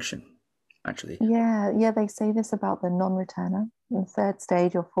sexually function, actually. Yeah, they say this about the non-returner, the third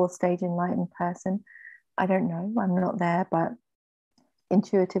stage or fourth stage enlightened person. I don't know, I'm not there, but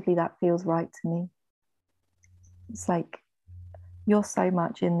intuitively that feels right to me. It's like you're so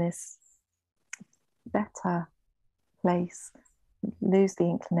much in this better place, lose the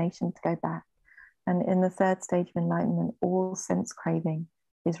inclination to go back. And in the third stage of enlightenment, all sense craving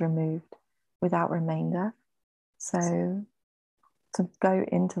is removed without remainder. So to go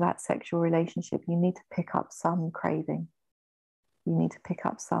into that sexual relationship, you need to pick up some craving. You need to pick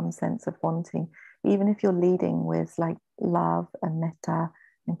up some sense of wanting. Even if you're leading with like love and metta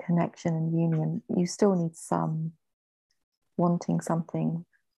and connection and union, you still need some wanting something,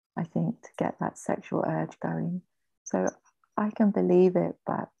 I think, to get that sexual urge going. So I can believe it,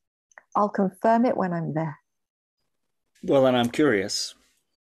 but I'll confirm it when I'm there. Well, and I'm curious,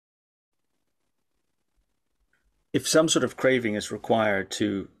 if some sort of craving is required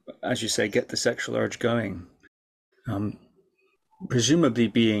to, as you say, get the sexual urge going, presumably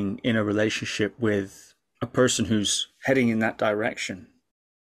being in a relationship with a person who's heading in that direction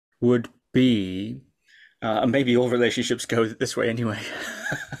would be, and maybe all relationships go this way anyway,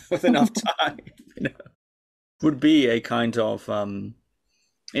 with enough time, would be a kind of,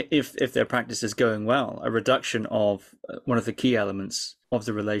 if their practice is going well, a reduction of one of the key elements of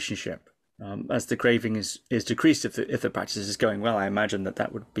the relationship. As the craving is decreased, if the practice is going well, I imagine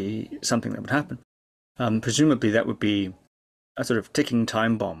that would be something that would happen. Presumably that would be a sort of ticking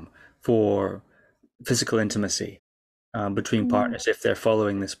time bomb for physical intimacy between partners if they're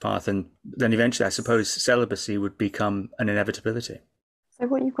following this path. And then eventually, I suppose, celibacy would become an inevitability. So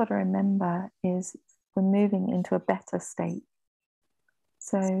what you've got to remember is we're moving into a better state.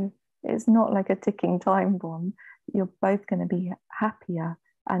 So it's not like a ticking time bomb. You're both going to be happier.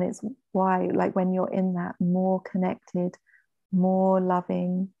 And it's why, like, when you're in that more connected, more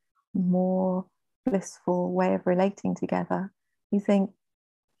loving, more blissful way of relating together, you think,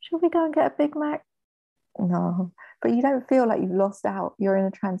 should we go and get a Big Mac? No, but you don't feel like you've lost out. You're in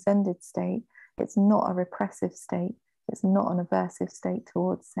a transcended state. It's not a repressive state. It's not an aversive state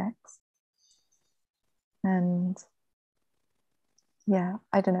towards sex. And yeah,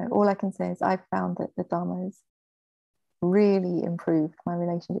 I don't know. All I can say is I've found that the Dharma's really improved my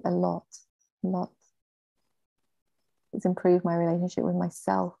relationship a lot. It's improved my relationship with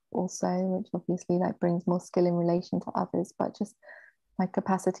myself also, which obviously like brings more skill in relation to others, but just my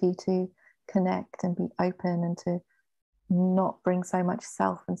capacity to connect and be open and to not bring so much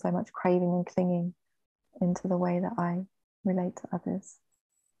self and so much craving and clinging into the way that I relate to others.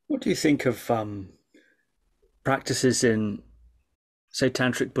 What do you think of practices in, say,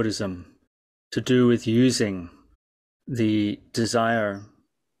 Tantric Buddhism to do with using the desire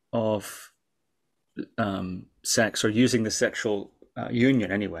of sex, or using the sexual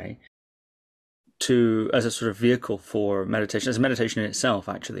union anyway, as a sort of vehicle for meditation, as a meditation in itself,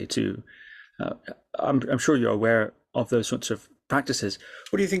 actually? I'm sure you're aware of those sorts of practices.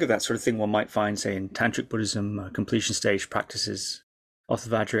 What do you think of that sort of thing one might find, say, in Tantric Buddhism, completion stage practices of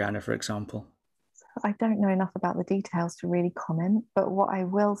the Vajrayana, for example? I don't know enough about the details to really comment, but what I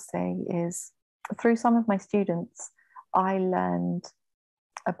will say is through some of my students, I learned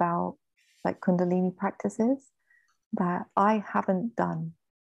about like Kundalini practices that I haven't done,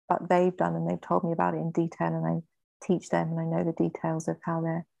 but they've done, and they've told me about it in detail, and I teach them and I know the details of how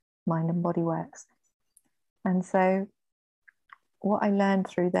their mind and body works. And so what I learned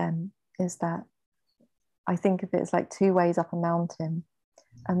through them is that I think of it as like two ways up a mountain.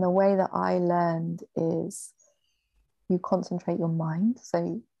 And the way that I learned is you concentrate your mind. So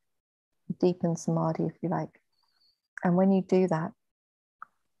you deepen samadhi, if you like. And when you do that,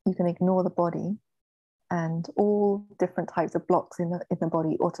 you can ignore the body, and all different types of blocks in the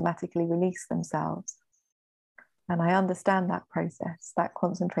body automatically release themselves. And I understand that process. That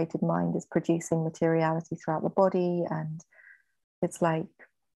concentrated mind is producing materiality throughout the body. And it's like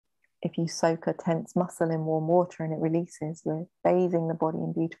if you soak a tense muscle in warm water and it releases, you're bathing the body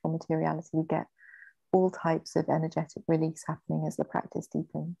in beautiful materiality. You get all types of energetic release happening as the practice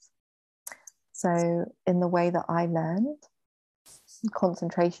deepens. So in the way that I learned,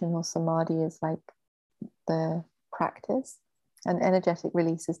 concentration or samadhi is like the practice, and energetic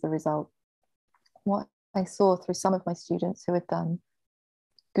release is the result. What I saw through some of my students who had done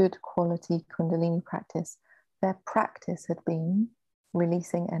good quality Kundalini practice, their practice had been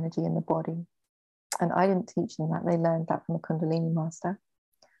releasing energy in the body. And I didn't teach them that. They learned that from a Kundalini master.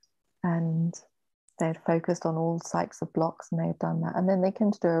 And they had focused on all types of blocks, and they had done that. And then they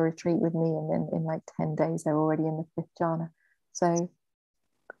came to do a retreat with me, and then in like 10 days, they're already in the fifth jhana. So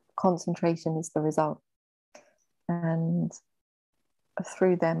concentration is the result. And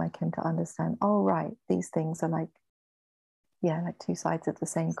through them, I came to understand, oh, right, these things are like two sides of the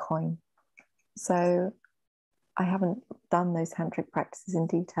same coin. So I haven't done those tantric practices in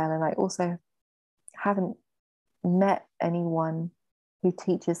detail. And I also haven't met anyone who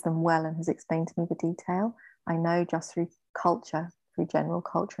teaches them well and has explained to me the detail. I know just through culture, through general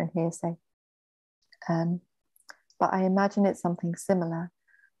culture and hearsay. But I imagine it's something similar,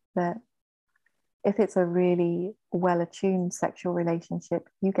 that if it's a really well-attuned sexual relationship,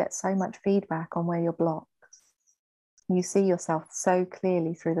 you get so much feedback on where you're blocked. You see yourself so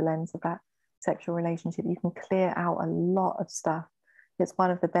clearly through the lens of that sexual relationship. You can clear out a lot of stuff. It's one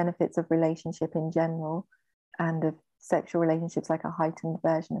of the benefits of relationship in general, and of sexual relationships, like a heightened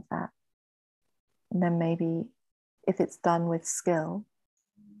version of that. And then maybe if it's done with skill,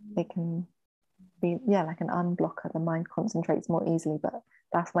 it can be, like an unblocker. The mind concentrates more easily, but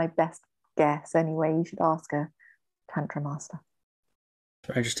that's my best guess anyway. You should ask a Tantra master.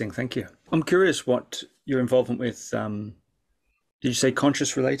 Very interesting, thank you. I'm curious what your involvement with, did you say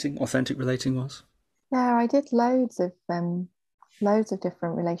conscious relating, authentic relating was? Yeah, I did loads of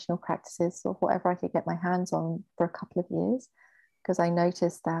different relational practices, or whatever I could get my hands on, for a couple of years, because I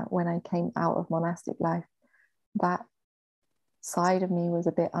noticed that when I came out of monastic life, that side of me was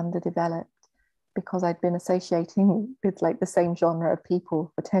a bit underdeveloped, because I'd been associating with like the same genre of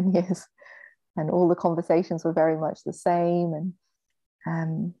people for 10 years, and all the conversations were very much the same.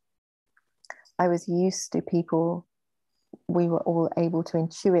 And I was used to people, we were all able to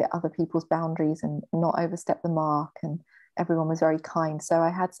intuit other people's boundaries and not overstep the mark, and everyone was very kind. So I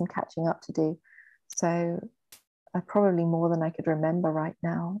had some catching up to do. So I probably, more than I could remember right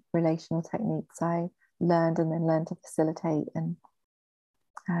now, relational techniques I learned, and then learned to facilitate. And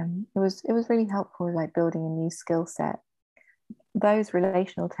it was really helpful, like building a new skill set. Those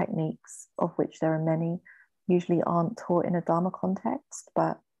relational techniques, of which there are many, usually aren't taught in a Dharma context,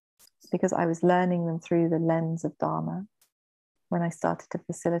 but because I was learning them through the lens of Dharma, when I started to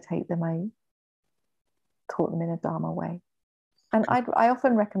facilitate them, I taught them in a Dharma way. And I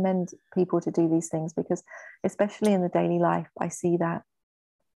often recommend people to do these things, because especially in the daily life, I see that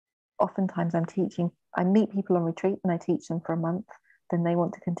oftentimes I meet people on retreat and I teach them for a month, then they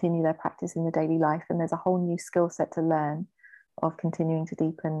want to continue their practice in the daily life, and there's a whole new skill set to learn of continuing to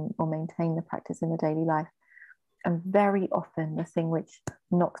deepen or maintain the practice in the daily life. And very often the thing which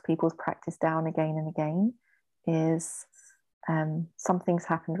knocks people's practice down again and again is something's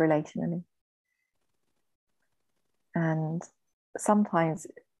happened relationally. And sometimes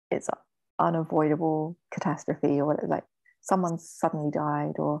it's unavoidable catastrophe, or like someone's suddenly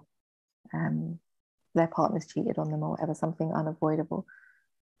died, or their partner's cheated on them, or whatever, something unavoidable.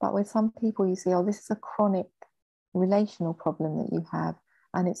 But with some people, you see, oh, this is a chronic relational problem that you have,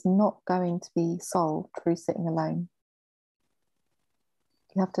 and it's not going to be solved through sitting alone.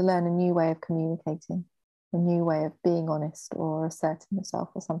 You have to learn a new way of communicating, a new way of being honest or asserting yourself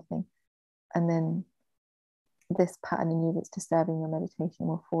or something. And then this pattern in you that's disturbing your meditation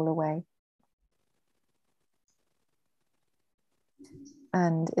will fall away.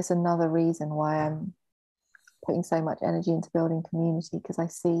 And it's another reason why I'm putting so much energy into building community, because I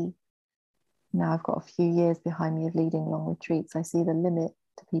see now I've got a few years behind me of leading long retreats. I see the limit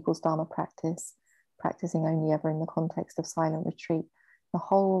to people's Dharma practice, practicing only ever in the context of silent retreat. The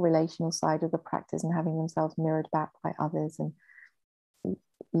whole relational side of the practice, and having themselves mirrored back by others, and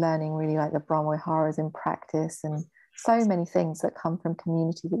learning really like the Brahma Viharas in practice, and so many things that come from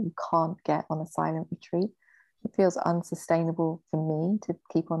community that you can't get on a silent retreat. It feels unsustainable for me to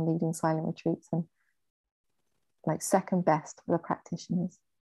keep on leading silent retreats, and like second best for the practitioners.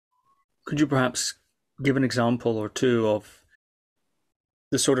 Could you perhaps give an example or two of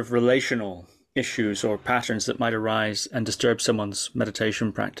the sort of relational issues or patterns that might arise and disturb someone's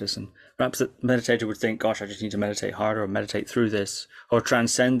meditation practice? And perhaps the meditator would think, gosh, I just need to meditate harder or meditate through this or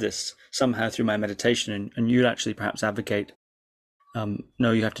transcend this somehow through my meditation. And you'd actually perhaps advocate,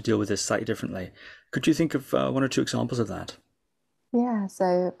 no, you have to deal with this slightly differently. Could you think of one or two examples of that? Yeah,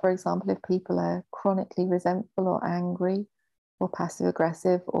 so for example, if people are chronically resentful or angry or passive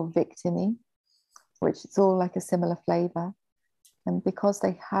aggressive or victimy, which is all like a similar flavor, and because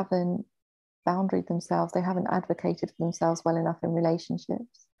they haven't boundaried themselves, they haven't advocated for themselves well enough in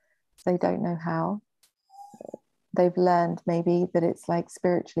relationships, they don't know how. They've learned maybe that it's like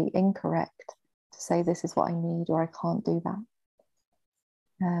spiritually incorrect to say this is what I need or I can't do that.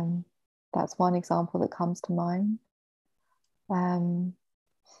 That's one example that comes to mind.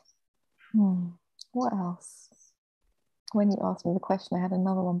 What else? When you asked me the question, I had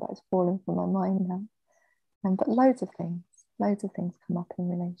another one, but it's fallen from my mind now. But loads of things come up in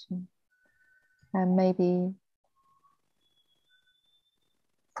relation. And maybe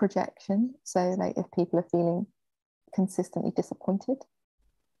projection. So like if people are feeling consistently disappointed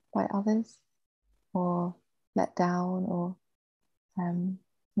by others or let down, or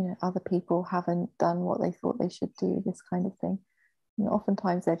other people haven't done what they thought they should do, this kind of thing. And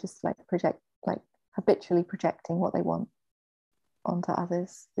oftentimes they're just like habitually projecting what they want onto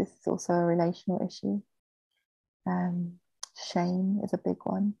others. This is also a relational issue. Shame is a big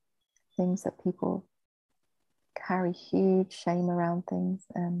one. Things that people carry huge shame around things,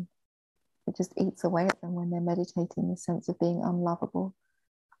 and it just eats away at them when they're meditating, the sense of being unlovable.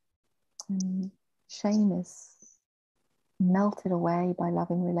 And shame is melted away by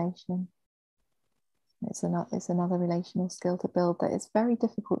loving relation. It's another relational skill to build that is very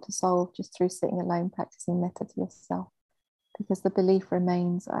difficult to solve just through sitting alone practicing metta to yourself, because the belief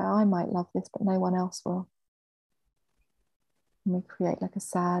remains, I might love this, but no one else will. And we create like a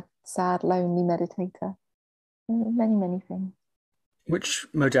sad, lonely meditator. Many, many things. Which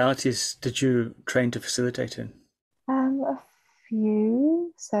modalities did you train to facilitate in? A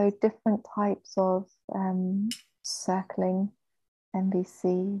few. So different types of circling,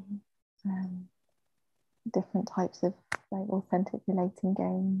 MBC, different types of like authentic relating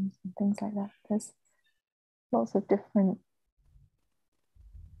games and things like that. There's lots of different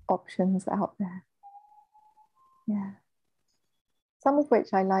options out there. Yeah. Some of which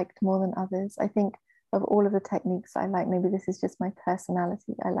I liked more than others. I think of all of the techniques I like, maybe this is just my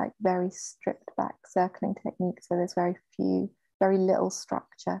personality, I like very stripped back circling techniques. So there's very little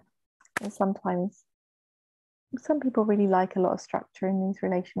structure. And sometimes some people really like a lot of structure in these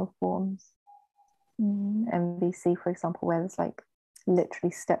relational forms. MVC, for example, where there's like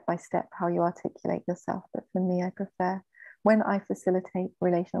literally step by step how you articulate yourself. But for me, I prefer, when I facilitate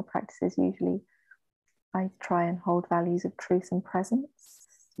relational practices, usually I try and hold values of truth and presence.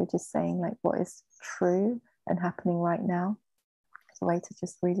 So just saying like what is true and happening right now. It's a way to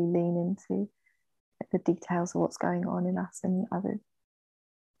just really lean into the details of what's going on in us and others,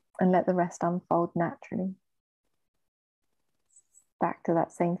 and let the rest unfold naturally. Back to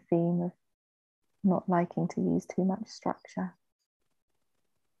that same theme of not liking to use too much structure.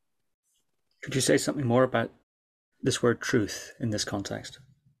 Could you say something more about this word truth in this context?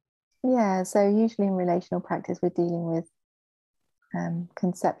 Yeah, so usually in relational practice, we're dealing with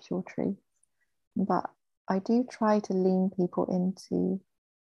conceptual truth, but I do try to lean people into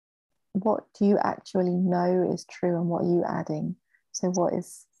what do you actually know is true and what are you adding. So what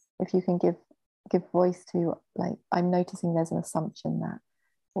is, if you can give voice to, like, I'm noticing there's an assumption that,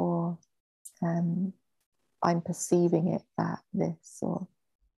 or I'm perceiving it that this, or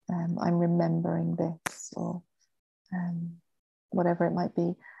I'm remembering this, or whatever it might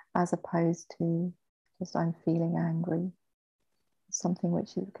be, as opposed to just I'm feeling angry. Something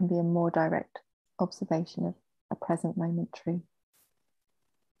which can be a more direct observation of a present moment truth.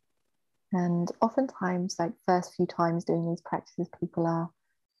 And oftentimes, like first few times doing these practices, people are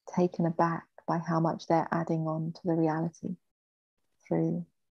taken aback by how much they're adding on to the reality through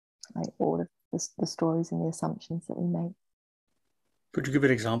like all of the stories and the assumptions that we make. Could you give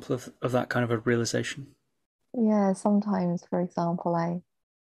an example of that kind of a realization? Yeah, sometimes, for example,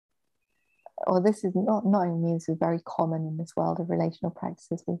 this is not only this is very common in this world of relational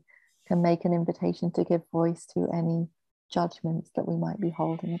practices, we can make an invitation to give voice to any judgments that we might be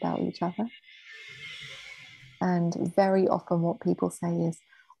holding about each other. And very often what people say is,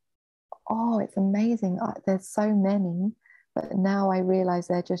 Oh, it's amazing. There's so many, but now I realize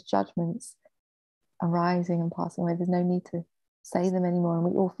they're just judgments arising and passing away. There's no need to say them anymore. And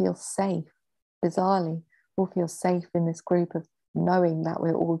we all feel safe, bizarrely, all feel safe in this group of knowing that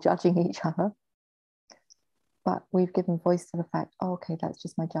we're all judging each other. But we've given voice to the fact, oh, okay, that's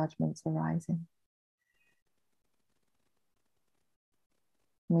just my judgments arising.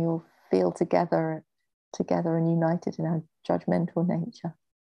 We all feel together and united in our judgmental nature.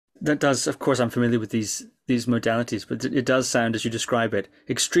 That does, of course, I'm familiar with these modalities, but it does sound, as you describe it,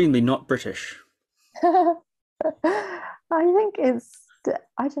 extremely not British. I think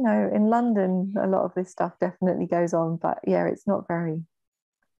I don't know, in London, a lot of this stuff definitely goes on, but yeah, it's not very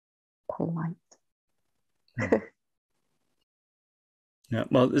polite. Yeah,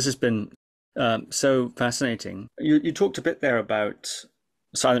 well, this has been so fascinating. You talked a bit there about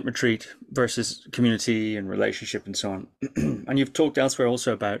silent retreat versus community and relationship and so on. And you've talked elsewhere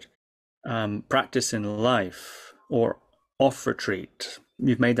also about practice in life or off retreat.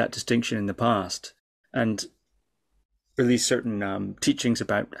 You've made that distinction in the past and released certain teachings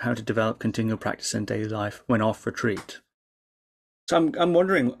about how to develop continual practice in daily life when off retreat. So I'm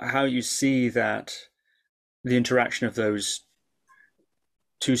wondering how you see that the interaction of those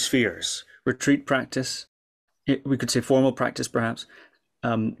two spheres, retreat practice, we could say formal practice perhaps,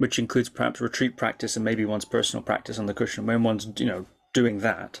 which includes perhaps retreat practice and maybe one's personal practice on the cushion when one's, doing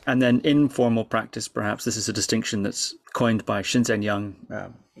that. And then informal practice, perhaps this is a distinction that's coined by Shinzen Young,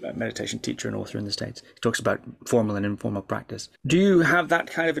 a meditation teacher and author in the States. He talks about formal and informal practice. Do you have that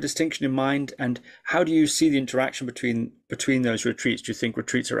kind of a distinction in mind? And how do you see the interaction between those retreats? Do you think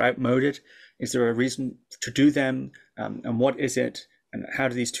retreats are outmoded? Is there a reason to do them? And what is it? And how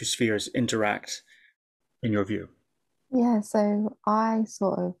do these two spheres interact in your view? Yeah, so I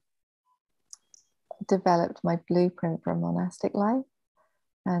sort of developed my blueprint for a monastic life.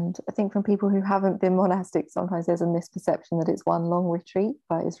 And I think from people who haven't been monastic, sometimes there's a misperception that it's one long retreat,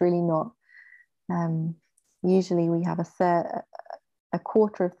 but it's really not. Usually we have a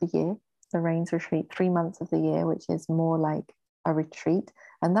quarter of the year, the rains retreat, 3 months of the year, which is more like a retreat.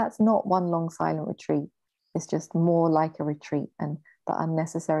 And that's not one long silent retreat. It's just more like a retreat, and the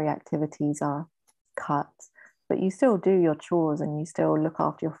unnecessary activities are cut. But you still do your chores and you still look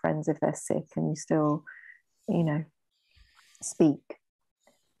after your friends if they're sick, and you still, speak.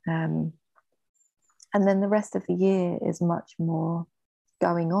 And then the rest of the year is much more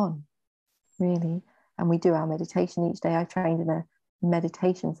going on, really. And we do our meditation each day. I trained in a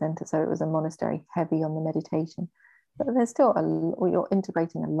meditation center, so it was a monastery heavy on the meditation. But there's still you're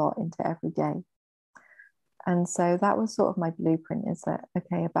integrating a lot into every day. And so that was sort of my blueprint, is that,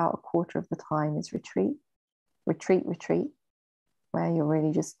 okay, about a quarter of the time is retreat, where you're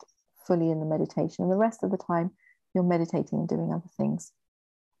really just fully in the meditation. And the rest of the time, you're meditating and doing other things.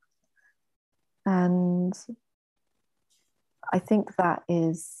 And I think that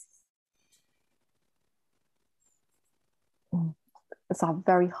it's a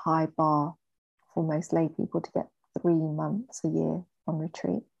very high bar for most lay people to get 3 months a year on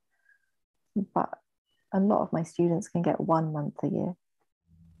retreat. But a lot of my students can get 1 month a year.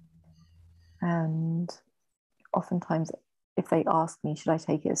 And oftentimes, if they ask me, should I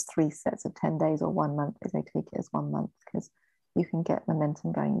take it as 3 sets of 10 days or 1 month, they take it as 1 month, because you can get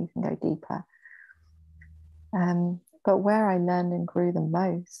momentum going, you can go deeper. But where I learned and grew the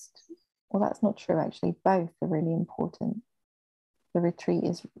most, well, that's not true actually. Both are really important. The retreat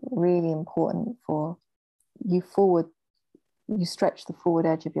is really important for you stretch the forward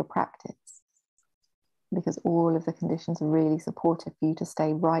edge of your practice, because all of the conditions are really supportive for you to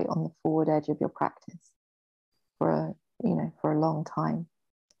stay right on the forward edge of your practice for a long time.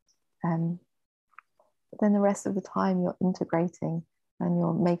 But then the rest of the time you're integrating and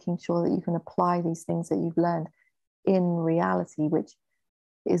you're making sure that you can apply these things that you've learned in reality, which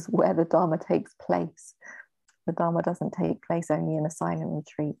is where the Dharma takes place. The Dharma doesn't take place only in a silent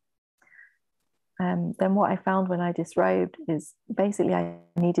retreat. Then what I found when I disrobed is basically I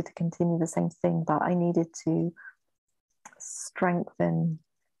needed to continue the same thing, but I needed to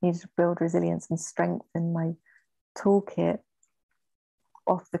build resilience and strengthen my toolkit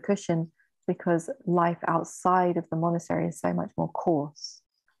off the cushion, because life outside of the monastery is so much more coarse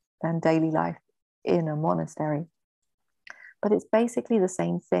than daily life in a monastery. But it's basically the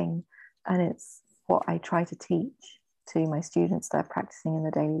same thing, and it's what I try to teach to my students that are practicing in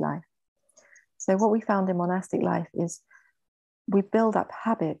the daily life. So what we found in monastic life is we build up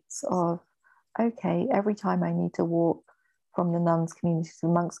habits of, okay, every time I need to walk from the nuns community to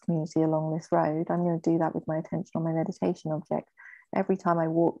the monks community along this road, I'm going to do that with my attention on my meditation object. Every time I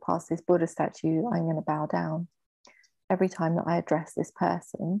walk past this Buddha statue, I'm going to bow down. Every time that I address this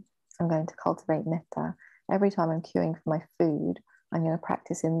person, I'm going to cultivate metta. Every time I'm queuing for my food, I'm going to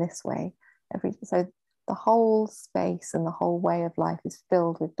practice in this way. So the whole space and the whole way of life is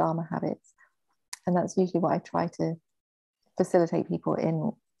filled with Dharma habits. And that's usually what I try to facilitate people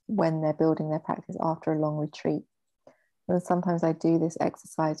in when they're building their practice after a long retreat. And sometimes I do this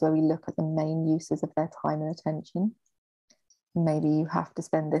exercise where we look at the main uses of their time and attention. Maybe you have to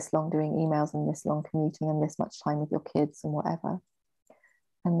spend this long doing emails and this long commuting and this much time with your kids and whatever.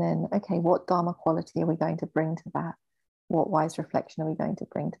 And then, okay, what Dharma quality are we going to bring to that? What wise reflection are we going to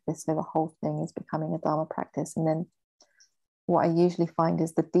bring to this? So the whole thing is becoming a Dharma practice. And then what I usually find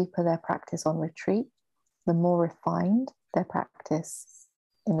is the deeper their practice on retreat, the more refined their practice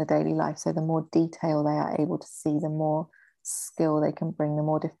in the daily life. So the more detail they are able to see, the more skill they can bring, the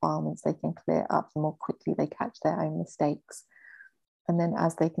more defilements they can clear up, the more quickly they catch their own mistakes. And then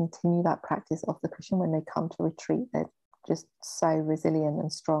as they continue that practice off the cushion, when they come to retreat, they're just so resilient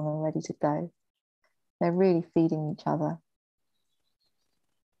and strong and ready to go. They're really feeding each other.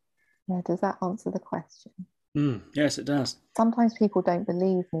 Yeah, does that answer the question? Yes, it does. Sometimes people don't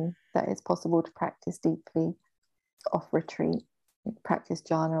believe me that it's possible to practice deeply off retreat, practice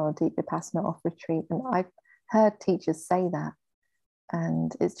jhana or deep vipassana off retreat. And I've heard teachers say that,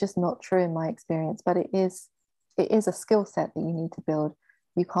 and it's just not true in my experience. But it is a skill set that you need to build.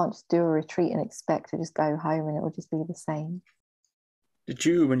 You can't just do a retreat and expect to just go home and it will just be the same. Did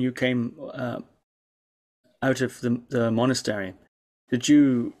you, when you came out of the monastery, did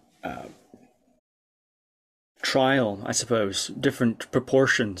you trial, I suppose, different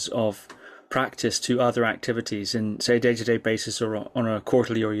proportions of practice to other activities in, say, a day-to-day basis or on a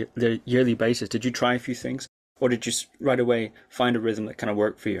quarterly or yearly basis? Did you try a few things, or did you right away find a rhythm that kind of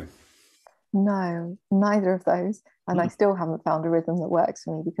worked for you? No, neither of those. And I still haven't found a rhythm that works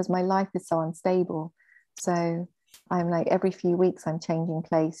for me because my life is so unstable. So I'm like every few weeks I'm changing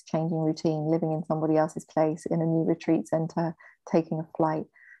place, changing routine, living in somebody else's place, in a new retreat center, taking a flight.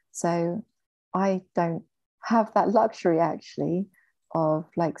 So I don't have that luxury actually of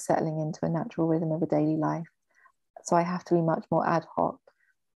like settling into a natural rhythm of a daily life. So I have to be much more ad hoc.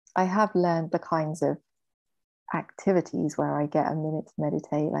 I have learned the kinds of activities where I get a minute to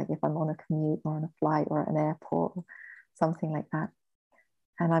meditate, like if I'm on a commute or on a flight or at an airport or something like that.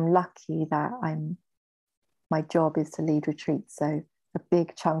 And I'm lucky that my job is to lead retreats. So a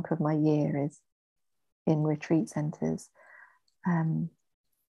big chunk of my year is in retreat centers.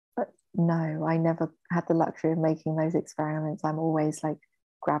 But no, I never had the luxury of making those experiments. I'm always like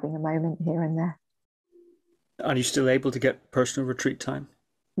grabbing a moment here and there. Are you still able to get personal retreat time?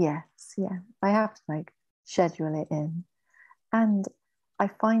 Yes, yeah. I have to like schedule it in. And I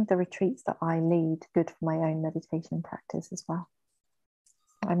find the retreats that I lead good for my own meditation practice as well.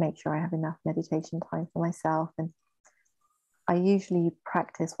 I make sure I have enough meditation time for myself. And I usually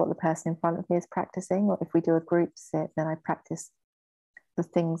practice what the person in front of me is practicing. Or if we do a group sit, then I practice the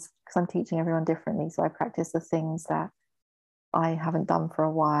things, because I'm teaching everyone differently. So I practice the things that I haven't done for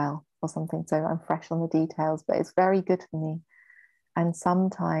a while or something. So I'm fresh on the details, but it's very good for me. And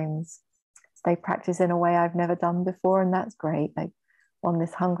sometimes they practice in a way I've never done before, and that's great. Like on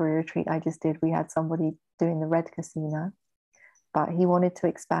this Hungary retreat I just did, we had somebody doing the red kasina, but he wanted to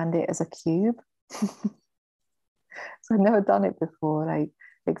expand it as a cube. So I'd never done it before. I'd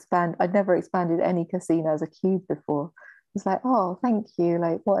never expanded any kasina as a cube before. It's like, oh, thank you.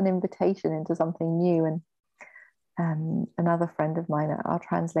 Like, what an invitation into something new. And another friend of mine, our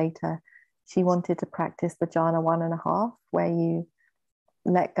translator, she wanted to practice the jhana 1.5, where you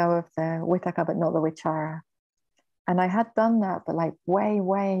let go of the vitaka but not the vichara. And I had done that, but like way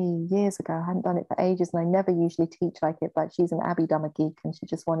years ago. I hadn't done it for ages, and I never usually teach like it, but she's an Abhidhamma geek and she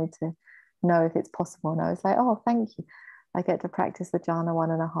just wanted to know if it's possible. And I was like, oh, thank you. I get to practice the jhana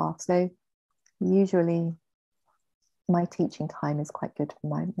 1.5. So usually my teaching time is quite good for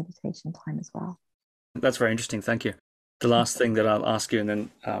my meditation time as well. That's very interesting. Thank you. The last thing that I'll ask you, and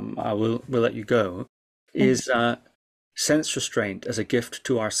then we'll let you go, is sense restraint as a gift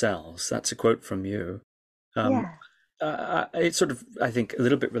to ourselves. That's a quote from you. Yeah. It's sort of, I think, a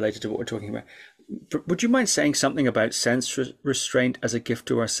little bit related to what we're talking about. Would you mind saying something about sense restraint as a gift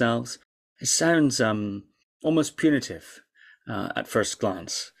to ourselves? It sounds almost punitive at first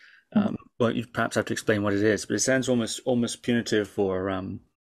glance. Well, you perhaps have to explain what it is, but it sounds almost punitive or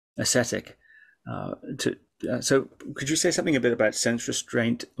ascetic. So could you say something a bit about sense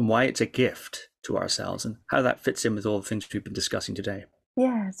restraint and why it's a gift to ourselves and how that fits in with all the things we've been discussing today?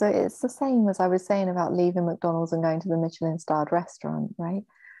 Yeah, so it's the same as I was saying about leaving McDonald's and going to the Michelin-starred restaurant, right?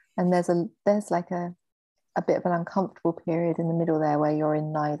 And there's like a bit of an uncomfortable period in the middle there where you're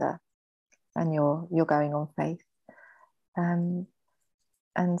in neither and you're going on faith.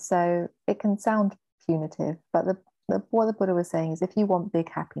 And so it can sound punitive, but what the Buddha was saying is, if you want big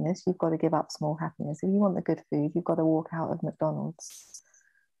happiness, you've got to give up small happiness. If you want the good food, you've got to walk out of McDonald's.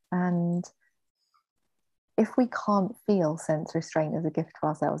 And if we can't feel sense restraint as a gift to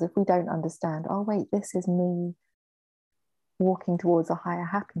ourselves, if we don't understand, oh wait, this is me walking towards a higher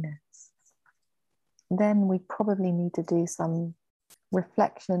happiness, then we probably need to do some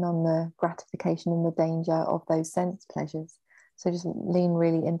reflection on the gratification and the danger of those sense pleasures. So just lean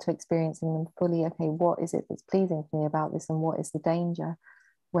really into experiencing them fully. Okay, what is it that's pleasing for me about this, and what is the danger?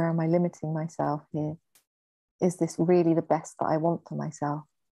 Where am I limiting myself here? Is this really the best that I want for myself?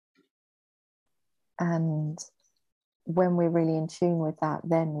 And when we're really in tune with that,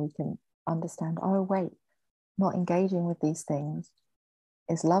 then we can understand, oh wait, not engaging with these things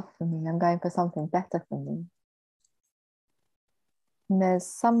is love for me. I'm going for something better for me. And there's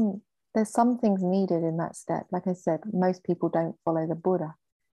some things needed in that step. Like I said, most people don't follow the Buddha.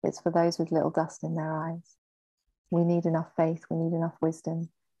 It's for those with little dust in their eyes. We need enough faith, we need enough wisdom,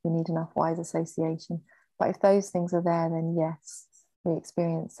 we need enough wise association. But if those things are there, then yes, we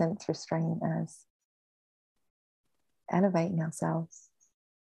experience sense restraint as elevating ourselves,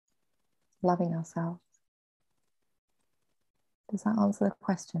 loving ourselves. Does that answer the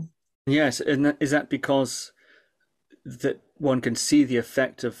question? Yes, and is that because that one can see the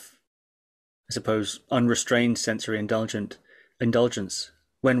effect of, I suppose, unrestrained sensory indulgence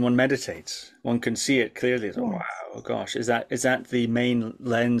when one meditates? One can see it clearly. Yes. Wow, gosh, is that the main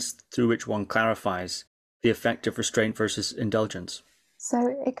lens through which one clarifies the effect of restraint versus indulgence?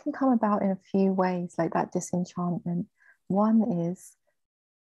 So it can come about in a few ways, like that disenchantment. One is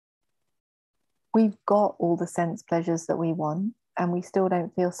we've got all the sense pleasures that we want, and we still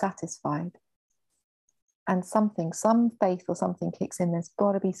don't feel satisfied. And some faith or something kicks in. There's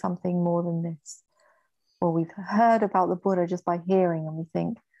got to be something more than this. Or we've heard about the Buddha just by hearing, and we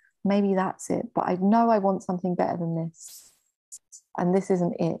think, maybe that's it. But I know I want something better than this. And this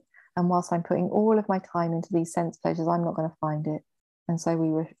isn't it. And whilst I'm putting all of my time into these sense pleasures, I'm not going to find it. And so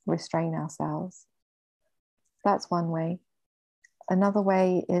we restrain ourselves. That's one way. Another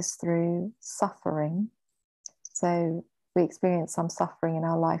way is through suffering. So we experience some suffering in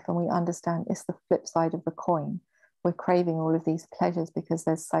our life, and we understand it's the flip side of the coin. We're craving all of these pleasures because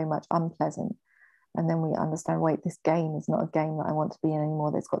there's so much unpleasant. And then we understand, wait, this game is not a game that I want to be in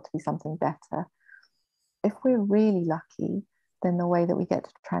anymore. There's got to be something better. If we're really lucky, then the way that we get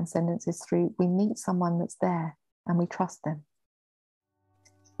to transcendence is through, we meet someone that's there and we trust them.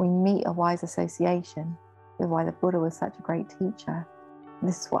 We meet a wise association. This is why the Buddha was such a great teacher.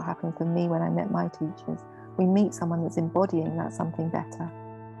 This is what happened for me when I met my teachers. We meet someone that's embodying that something better.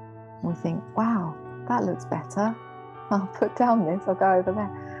 And we think, wow, that looks better. I'll put down this, I'll go over there.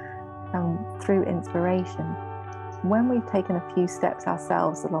 Through inspiration. When we've taken a few steps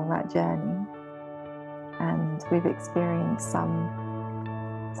ourselves along that journey, and we've experienced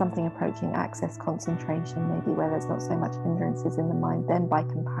something approaching access concentration, maybe where there's not so much hindrances in the mind, then by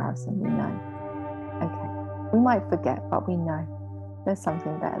comparison we know, okay, we might forget, but we know there's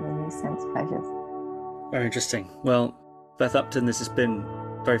something better than these sense pleasures. Very interesting. Well, Beth Upton, this has been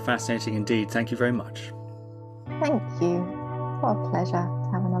very fascinating indeed. Thank you very much. Thank you. What a pleasure to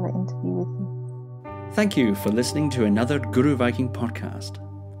have another interview with you. Thank you for listening to another Guru Viking podcast.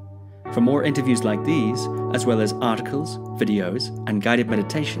 For more interviews like these, as well as articles, videos, and guided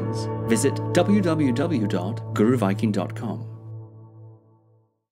meditations, visit www.guruviking.com.